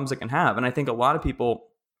 and the problems it can have. And I think a lot of people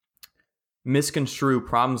misconstrue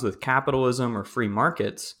problems with capitalism or free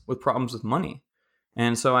markets with problems with money.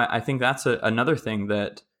 And so I think that's another thing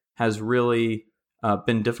that has really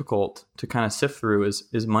been difficult to kind of sift through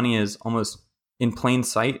is money is almost in plain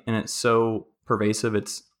sight, and it's so pervasive.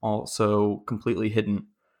 It's also completely hidden.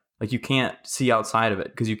 Like you can't see outside of it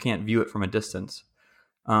because you can't view it from a distance.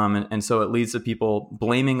 And so it leads to people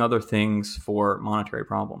blaming other things for monetary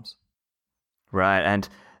problems. Right. And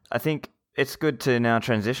I think it's good to now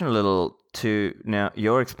transition a little to now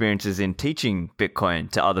your experiences in teaching Bitcoin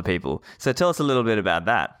to other people. So tell us a little bit about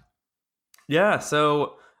that. Yeah.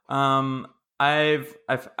 So I've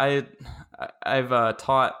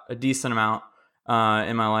taught a decent amount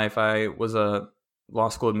in my life. I was a law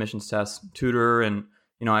school admissions test tutor, and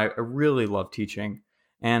I really love teaching.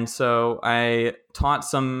 And so I taught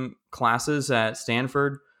some classes at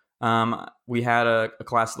Stanford. We had a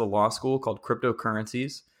class at the law school called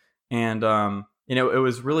cryptocurrencies. And, it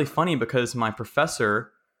was really funny because my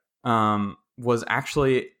professor was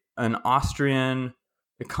actually an Austrian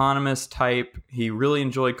economist type. He really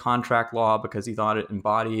enjoyed contract law because he thought it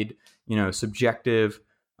embodied, subjective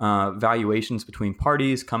valuations between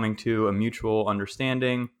parties coming to a mutual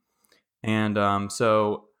understanding. And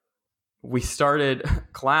so we started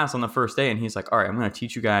class on the first day, and he's like, all right, I'm going to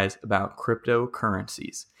teach you guys about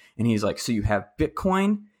cryptocurrencies. And he's like, so you have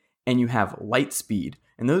Bitcoin and you have Lightspeed.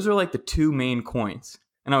 And those are like the two main coins.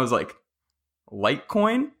 And I was like,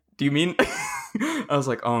 Litecoin? Do you mean? I was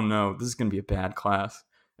like, oh no, this is going to be a bad class.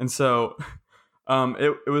 And so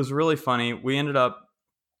it was really funny. We ended up,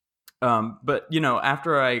 but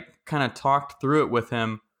after I kind of talked through it with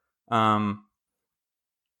him,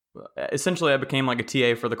 essentially I became like a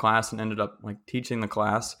TA for the class and ended up like teaching the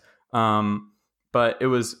class. But it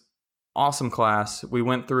was awesome class. We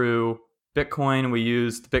went through Bitcoin. We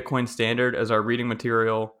used the Bitcoin Standard as our reading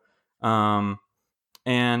material. And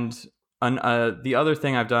the other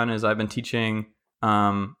thing I've done is I've been teaching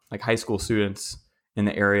like high school students in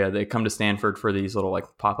the area. They come to Stanford for these little like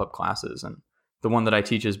pop-up classes. And the one that I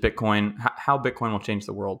teach is Bitcoin, how Bitcoin will change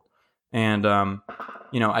the world. And,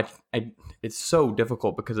 it's so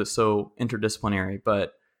difficult because it's so interdisciplinary,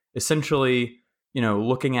 but essentially,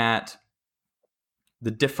 looking at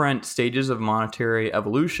the different stages of monetary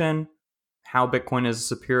evolution, how Bitcoin is a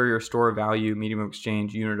superior store of value, medium of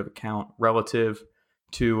exchange, unit of account relative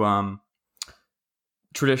to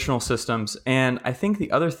traditional systems. And I think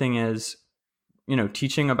the other thing is,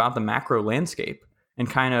 teaching about the macro landscape, and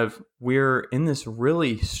kind of we're in this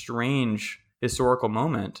really strange historical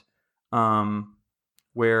moment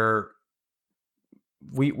where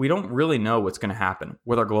we don't really know what's going to happen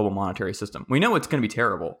with our global monetary system. We know it's going to be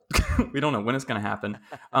terrible. We don't know when it's going to happen.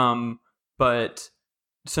 But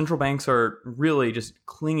central banks are really just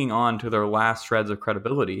clinging on to their last shreds of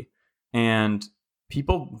credibility, and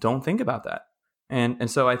people don't think about that. And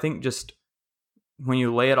so I think just when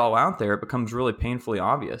you lay it all out there, it becomes really painfully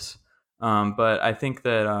obvious. But I think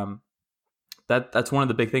that that's one of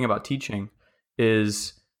the big thing about teaching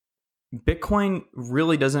is Bitcoin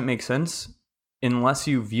really doesn't make sense unless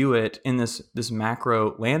you view it in this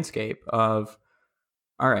macro landscape of,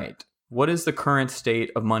 all right, what is the current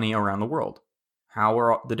state of money around the world? How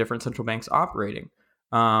are the different central banks operating?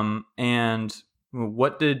 And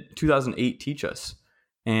what did 2008 teach us?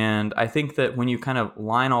 And I think that when you kind of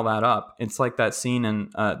line all that up, it's like that scene in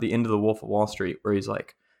The End of the Wolf of Wall Street where he's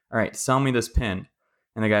like, all right, sell me this pin.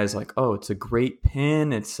 And the guy's like, oh, it's a great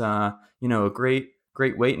pin. It's, a great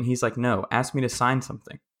weight. And he's like, no, ask me to sign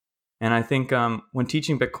something. And I think when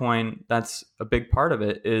teaching Bitcoin, that's a big part of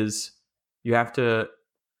it is you have to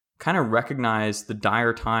kind of recognize the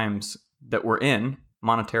dire times that we're in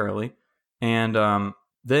monetarily. And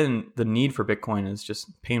then the need for Bitcoin is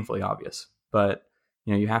just painfully obvious. But,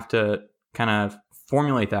 you have to kind of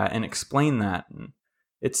formulate that and explain that. And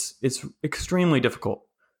it's extremely difficult,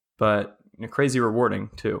 but crazy rewarding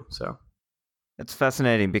too. So it's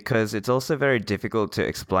fascinating because it's also very difficult to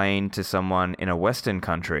explain to someone in a Western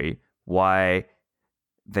country why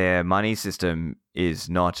their money system is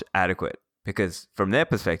not adequate. Because from their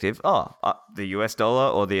perspective, the US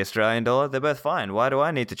dollar or the Australian dollar, they're both fine. Why do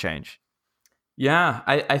I need to change? Yeah,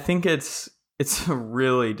 I think it's a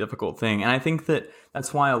really difficult thing. And I think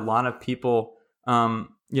that's why a lot of people,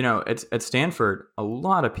 at Stanford, a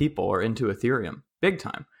lot of people are into Ethereum big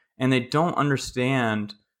time. And they don't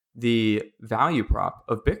understand the value prop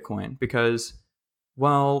of Bitcoin because,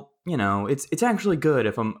 well, it's actually good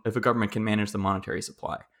if a government can manage the monetary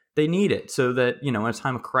supply. They need it so that, in a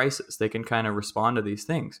time of crisis, they can kind of respond to these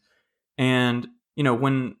things. And,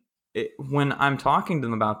 when I'm talking to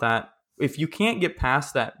them about that, if you can't get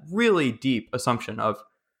past that really deep assumption of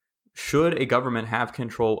should a government have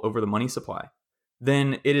control over the money supply,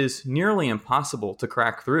 then it is nearly impossible to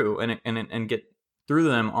crack through and get through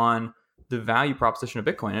them on the value proposition of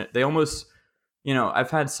Bitcoin. They almost,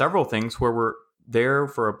 I've had several things where we're there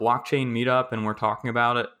for a blockchain meetup and we're talking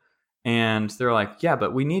about it. And they're like, yeah,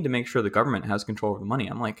 but we need to make sure the government has control over the money.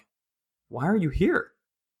 I'm like, why are you here?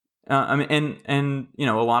 A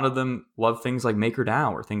lot of them love things like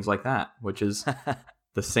MakerDAO or things like that, which is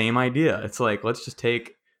the same idea. It's like, let's just take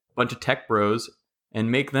a bunch of tech bros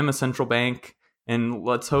and make them a central bank. And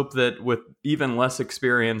let's hope that with even less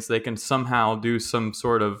experience, they can somehow do some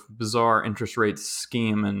sort of bizarre interest rate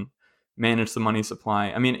scheme and manage the money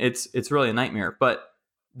supply. I mean, it's really a nightmare. But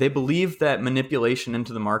they believe that manipulation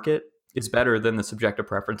into the market is better than the subjective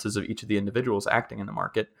preferences of each of the individuals acting in the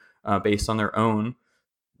market based on their own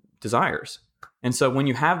desires. And so when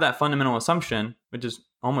you have that fundamental assumption, which is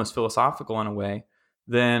almost philosophical in a way,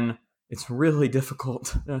 then it's really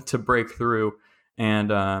difficult to break through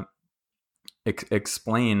and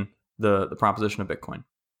explain the proposition of Bitcoin.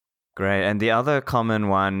 Great. And the other common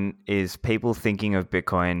one is people thinking of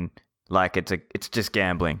Bitcoin like it's just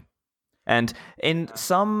gambling. And in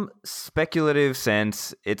some speculative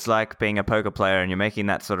sense, it's like being a poker player and you're making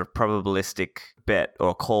that sort of probabilistic bet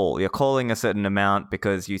or call. You're calling a certain amount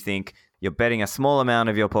because you think you're betting a small amount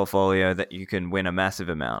of your portfolio that you can win a massive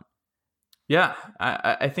amount. Yeah,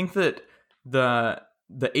 I think that the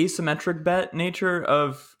asymmetric bet nature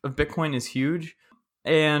of Bitcoin is huge.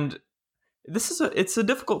 And it's a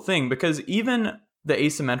difficult thing because even the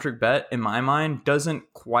asymmetric bet, in my mind, doesn't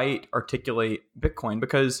quite articulate Bitcoin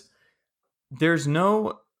because there's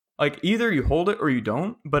no, like, either you hold it or you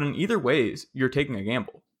don't, but in either ways, you're taking a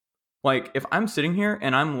gamble. Like, if I'm sitting here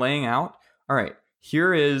and I'm laying out, all right,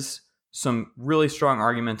 here is some really strong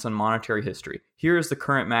arguments on monetary history. Here is the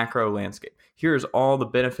current macro landscape. Here's all the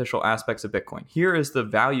beneficial aspects of Bitcoin. Here is the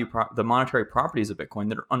the monetary properties of Bitcoin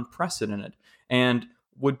that are unprecedented and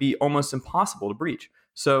would be almost impossible to breach.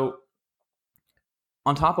 So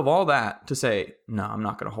on top of all that, to say, no, I'm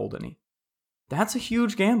not going to hold any, that's a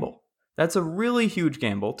huge gamble. That's a really huge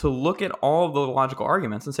gamble to look at all of the logical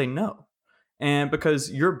arguments and say no. And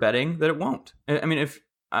because you're betting that it won't.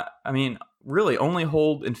 I mean, really only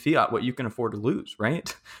hold in fiat what you can afford to lose,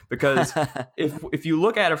 right? Because if you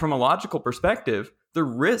look at it from a logical perspective, the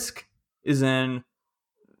risk is in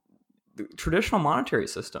the traditional monetary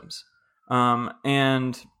systems.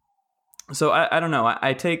 And so I don't know.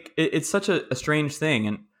 I take it's such a strange thing.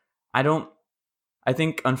 And I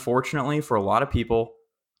think unfortunately for a lot of people,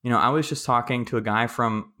 I was just talking to a guy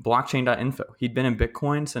from blockchain.info. He'd been in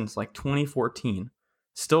Bitcoin since like 2014,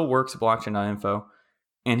 still works at blockchain.info.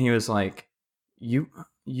 And he was like,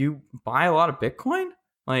 you buy a lot of Bitcoin?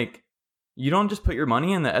 Like, you don't just put your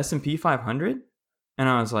money in the S&P 500? And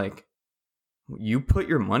I was like, you put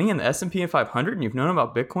your money in the S&P 500 and you've known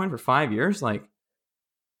about Bitcoin for 5 years? Like,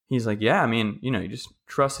 he's like, yeah, I mean, you just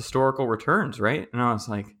trust historical returns, right? And I was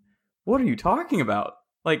like, what are you talking about?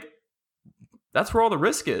 Like, that's where all the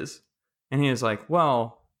risk is. And he was like,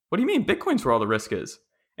 well, what do you mean Bitcoin's where all the risk is?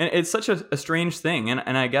 And it's such a strange thing.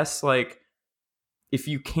 And I guess like if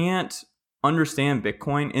you can't understand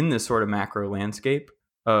Bitcoin in this sort of macro landscape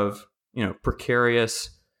of,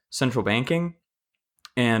 precarious central banking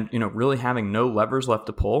and, really having no levers left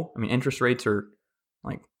to pull. I mean, interest rates are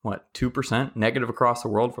like what, 2% negative across the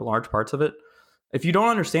world for large parts of it. If you don't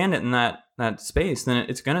understand it in that space, then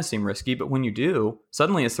it's going to seem risky. But when you do,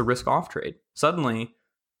 suddenly it's the risk off trade. Suddenly,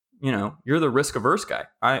 you're the risk averse guy.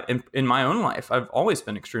 In my own life, I've always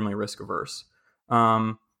been extremely risk averse.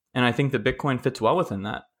 And I think that Bitcoin fits well within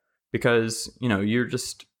that because, you're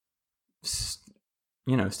just,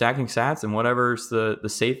 stacking sats and whatever's the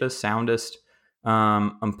safest, soundest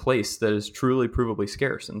place that is truly provably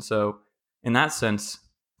scarce. And so in that sense,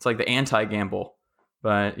 it's like the anti-gamble.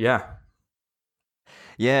 But yeah.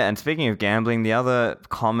 Yeah, and speaking of gambling, the other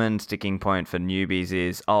common sticking point for newbies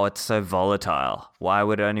is, it's so volatile. Why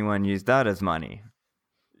would anyone use that as money?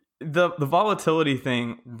 The volatility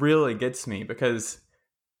thing really gets me because,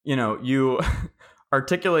 you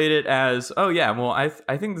articulate it as, oh yeah, well, I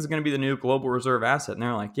think this is going to be the new global reserve asset. And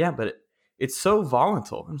they're like, yeah, but it's so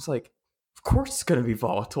volatile. And it's like, of course it's going to be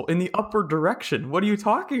volatile in the upward direction. What are you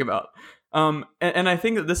talking about? And I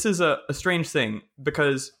think that this is a strange thing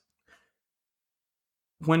because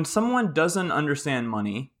when someone doesn't understand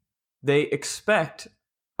money, they expect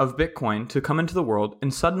of Bitcoin to come into the world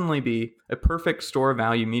and suddenly be a perfect store of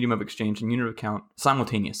value, medium of exchange, and unit of account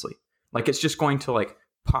simultaneously. Like it's just going to like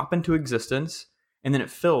pop into existence and then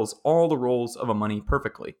it fills all the roles of a money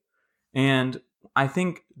perfectly. And I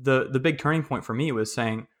think the big turning point for me was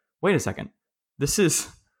saying, wait a second, this is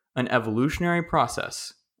an evolutionary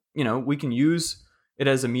process. We can use it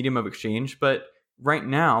as a medium of exchange, but right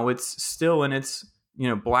now it's still in its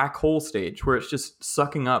black hole stage where it's just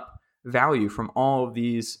sucking up value from all of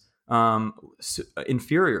these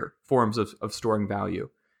inferior forms of storing value.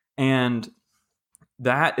 And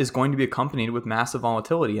that is going to be accompanied with massive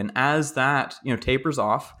volatility. And as that, tapers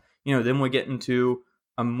off, then we get into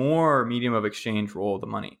a more medium of exchange role of the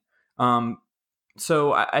money.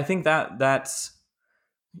 So I think that's,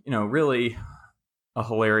 really a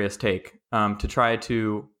hilarious take to try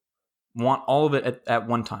to want all of it at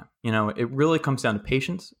one time. It really comes down to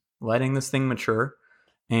patience, letting this thing mature.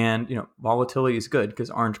 And, volatility is good because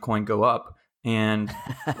orange coin go up and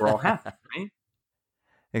we're all happy, right?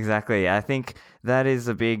 Exactly. I think that is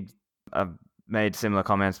I've made similar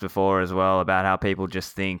comments before as well about how people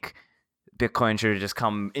just think Bitcoin should have just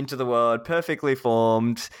come into the world perfectly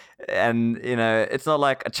formed. And, it's not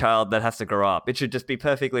like a child that has to grow up. It should just be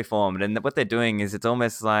perfectly formed. And what they're doing is it's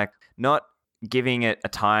almost like not giving it a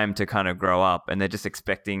time to kind of grow up, and they're just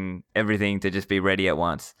expecting everything to just be ready at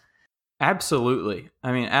once. Absolutely.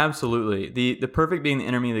 I mean, absolutely. The perfect being the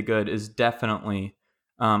enemy of the good is definitely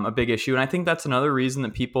a big issue. And I think that's another reason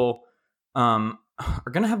that people are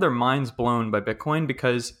going to have their minds blown by Bitcoin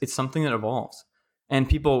because it's something that evolves. And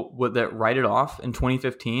people that write it off in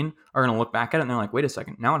 2015 are going to look back at it and they're like, wait a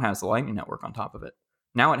second, now it has the Lightning Network on top of it.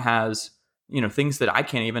 Now it has, things that I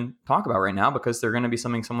can't even talk about right now because they're going to be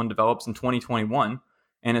something someone develops in 2021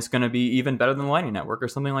 and it's going to be even better than the Lightning Network or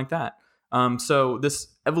something like that. So this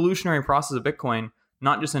evolutionary process of Bitcoin,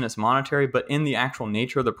 not just in its monetary, but in the actual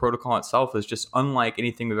nature of the protocol itself, is just unlike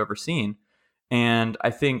anything we've ever seen. And I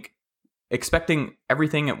think expecting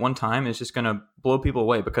everything at one time is just going to blow people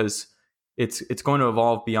away because it's going to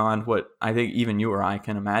evolve beyond what I think even you or I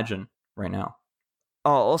can imagine right now. Oh,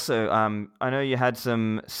 also, I know you had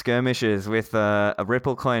some skirmishes with a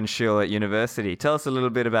Ripple coin shill at university. Tell us a little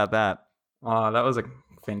bit about that. That was a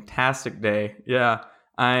fantastic day. Yeah.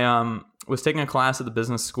 I was taking a class at the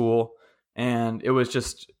business school, and it was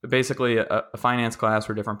just basically a finance class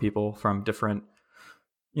where different people from different,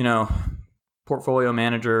 portfolio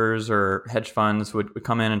managers or hedge funds would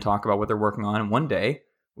come in and talk about what they're working on. And one day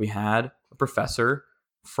we had a professor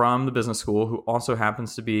from the business school who also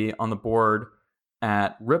happens to be on the board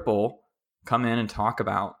at Ripple come in and talk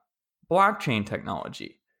about blockchain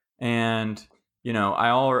technology. And,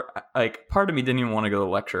 part of me didn't even want to go to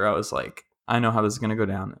the lecture. I was like, I know how this is going to go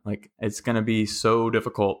down. Like, it's going to be so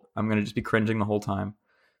difficult. I'm going to just be cringing the whole time.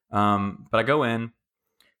 But I go in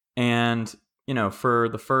and, for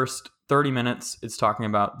the first 30 minutes, it's talking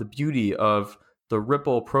about the beauty of the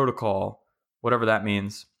Ripple protocol, whatever that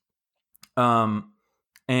means. And,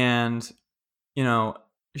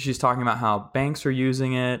 she's talking about how banks are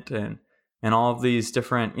using it and all of these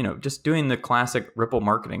different, just doing the classic Ripple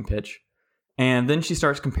marketing pitch. And then she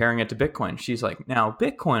starts comparing it to Bitcoin. She's like, now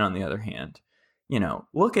Bitcoin, on the other hand,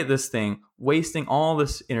 look at this thing wasting all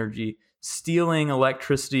this energy, stealing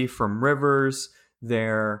electricity from rivers.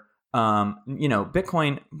 They're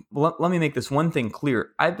Bitcoin, let me make this one thing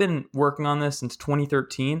clear. I've been working on this since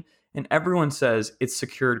 2013, and everyone says it's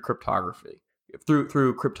secured cryptography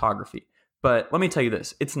through cryptography. But let me tell you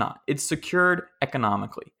this, it's not. It's secured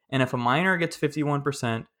economically. And if a miner gets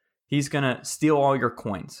 51%, he's going to steal all your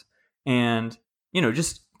coins. And,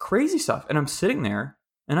 just crazy stuff. And I'm sitting there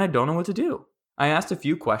and I don't know what to do. I asked a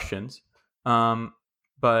few questions,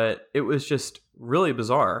 but it was just really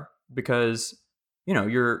bizarre because,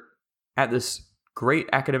 you're at this great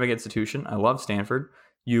academic institution. I love Stanford.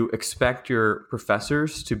 You expect your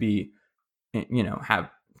professors to be, have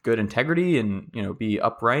good integrity and, be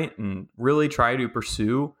upright and really try to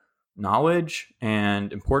pursue knowledge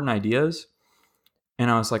and important ideas. And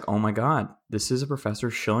I was like, oh my God, this is a professor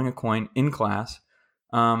shilling a coin in class.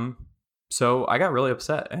 So I got really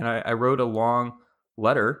upset and I wrote a long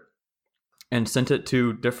letter and sent it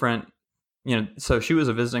to different, so she was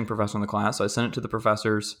a visiting professor in the class. So I sent it to the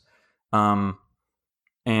professors. And,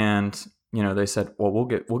 they said, well, we'll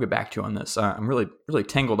get back to you on this. I'm really, really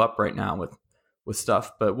tangled up right now with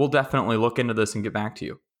stuff, but we'll definitely look into this and get back to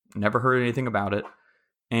you. Never heard anything about it.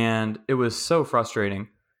 And it was so frustrating.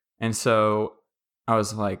 And so I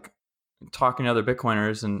was like talking to other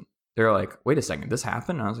Bitcoiners and they're like, wait a second, this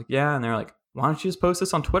happened? And I was like, yeah. And they're like, why don't you just post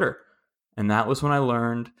this on Twitter? And that was when I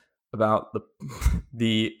learned about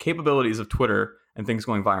the capabilities of Twitter and things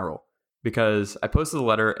going viral, because I posted the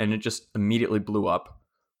letter and it just immediately blew up.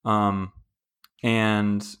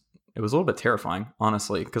 And it was a little bit terrifying,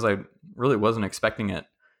 honestly, because I really wasn't expecting it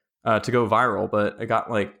to go viral, but it got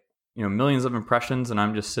millions of impressions and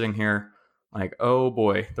I'm just sitting here like, oh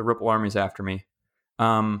boy, the Ripple Army's after me.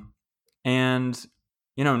 And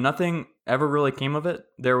nothing ever really came of it.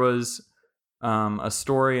 There was a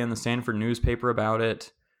story in the Stanford newspaper about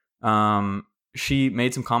it. She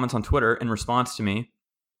made some comments on Twitter in response to me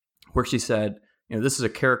where she said, this is a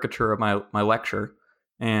caricature of my lecture.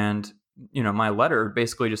 And, my letter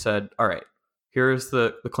basically just said, all right, here's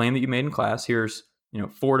the claim that you made in class. Here's,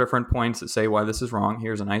 4 different points that say why this is wrong.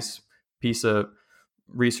 Here's a nice piece of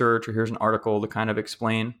research, or here's an article to kind of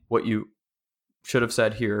explain what you should have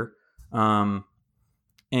said here. And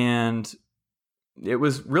it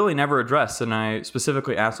was really never addressed. And I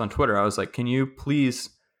specifically asked on Twitter, I was like, can you please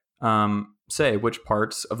say which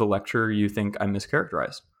parts of the lecture you think I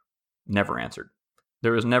mischaracterized? Never answered.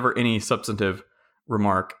 There was never any substantive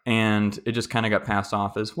remark. And it just kind of got passed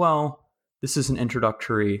off as, well, this is an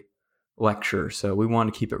introductory lecture, so we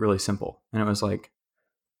want to keep it really simple. And it was like,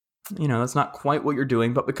 that's not quite what you're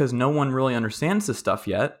doing, but because no one really understands this stuff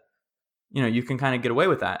yet, you can kind of get away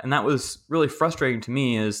with that. And that was really frustrating to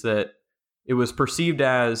me, is that it was perceived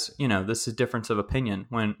as, this is difference of opinion,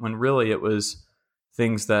 when really it was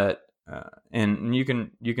things that, and you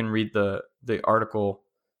can read the article.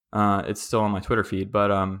 It's still on my Twitter feed,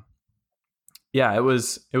 but yeah, it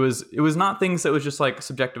was not things that was just like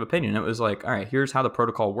subjective opinion. It was like, all right, here's how the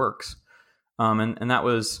protocol works. And that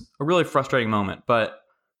was a really frustrating moment. But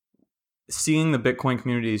seeing the Bitcoin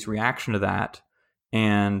community's reaction to that,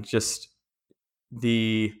 and just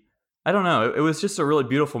I don't know, it was just a really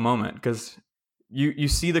beautiful moment, because you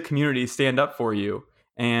see the community stand up for you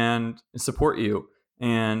and support you.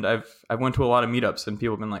 And I've went to a lot of meetups and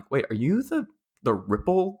people have been like, wait, are you the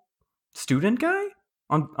Ripple student guy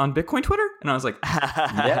on Bitcoin Twitter? And I was like,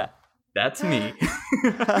 yeah, that's me.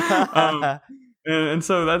 And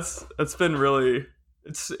so that's been really,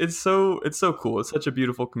 it's so cool. It's such a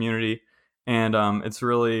beautiful community, and it's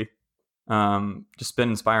really just been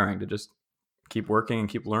inspiring to just keep working and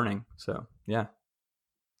keep learning. So yeah.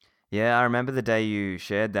 Yeah, I remember the day you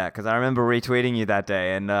shared that, because I remember retweeting you that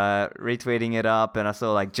day and retweeting it up, and I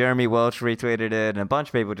saw like Jeremy Welch retweeted it, and a bunch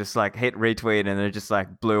of people just like hit retweet, and it just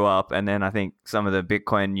like blew up. And then I think some of the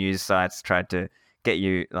Bitcoin news sites tried to get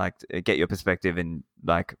your perspective and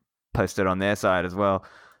like post it on their side as well.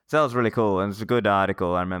 So that was really cool, and it was a good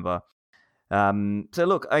article, I remember. So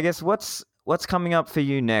look, I guess what's coming up for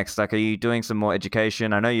you next? Like, are you doing some more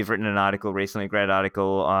education? I know you've written an article recently, great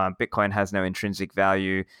article. Bitcoin has no intrinsic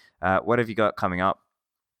value. What have you got coming up?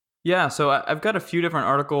 Yeah, so I've got a few different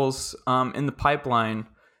articles in the pipeline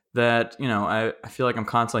that, I feel like I'm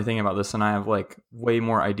constantly thinking about this, and I have like way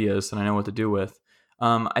more ideas than I know what to do with.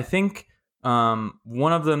 I think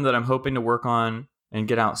one of them that I'm hoping to work on and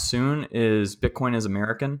get out soon is Bitcoin is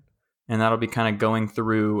American. And that'll be kind of going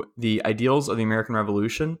through the ideals of the American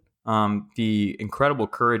Revolution, the incredible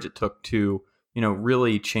courage it took to,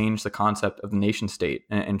 really change the concept of the nation state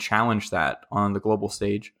and challenge that on the global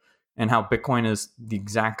stage, and how Bitcoin is the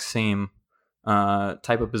exact same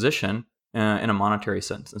type of position in a monetary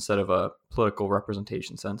sense instead of a political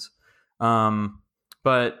representation sense.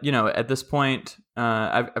 But at this point,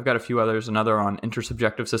 I've got a few others. Another on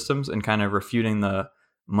intersubjective systems and kind of refuting the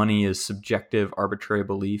money is subjective, arbitrary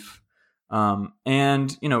belief.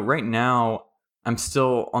 And right now I'm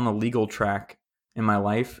still on the legal track in my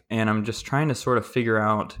life, and I'm just trying to sort of figure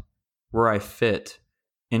out where I fit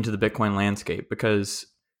into the Bitcoin landscape because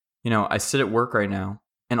I sit at work right now,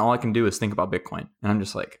 and all I can do is think about Bitcoin, and I'm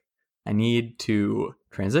just like, I need to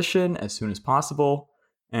transition as soon as possible.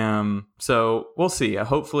 So we'll see.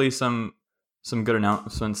 Hopefully, some good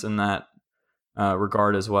announcements in that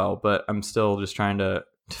regard as well. But I'm still just trying to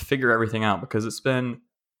figure everything out because it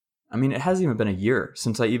hasn't even been a year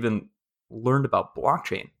since I even learned about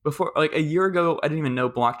blockchain. Before, like a year ago, I didn't even know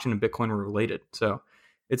blockchain and Bitcoin were related. So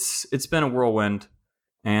it's been a whirlwind,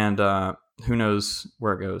 and who knows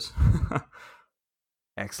where it goes.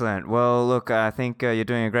 Excellent. Well, look, I think you're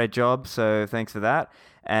doing a great job, so thanks for that.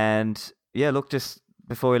 And yeah, look, just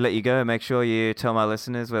before we let you go, make sure you tell my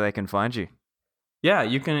listeners where they can find you. Yeah,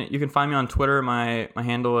 you can find me on Twitter. My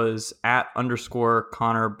handle is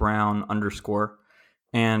 @_ConnorBrown_.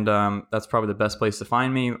 And that's probably the best place to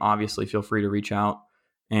find me. Obviously, feel free to reach out.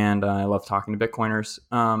 And I love talking to Bitcoiners.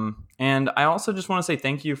 And I also just want to say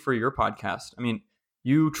thank you for your podcast. I mean,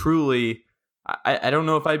 you truly, I don't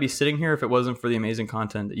know if I'd be sitting here if it wasn't for the amazing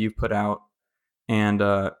content that you've put out. And,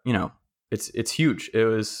 it's huge.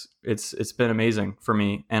 It's been amazing for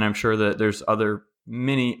me. And I'm sure that there's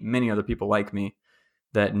many other people like me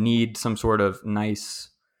that need some sort of nice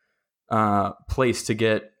place to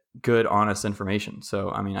get good, honest information. So,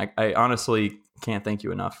 I honestly can't thank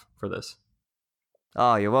you enough for this.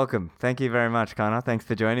 Oh, you're welcome. Thank you very much, Connor. Thanks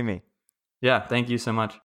for joining me. Yeah, thank you so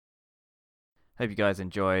much. Hope you guys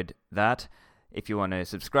enjoyed that. If you want to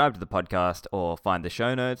subscribe to the podcast or find the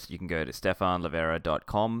show notes, you can go to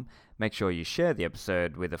stefanlivera.com. Make sure you share the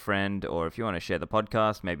episode with a friend, or if you want to share the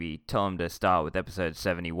podcast, maybe tell them to start with episode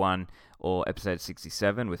 71 or episode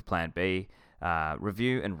 67 with Plan B.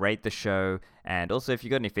 Review and rate the show. And also, if you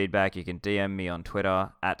got any feedback, you can DM me on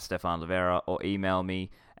Twitter @StefanLivera or email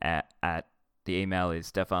me at the email is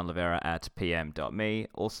stefanlivera@pm.me.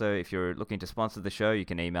 Also, if you're looking to sponsor the show, you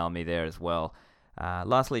can email me there as well.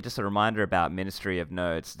 Lastly, just a reminder about Ministry of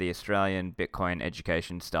Nodes, the Australian Bitcoin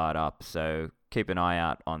education startup. So keep an eye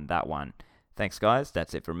out on that one. Thanks, guys.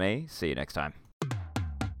 That's it from me. See you next time.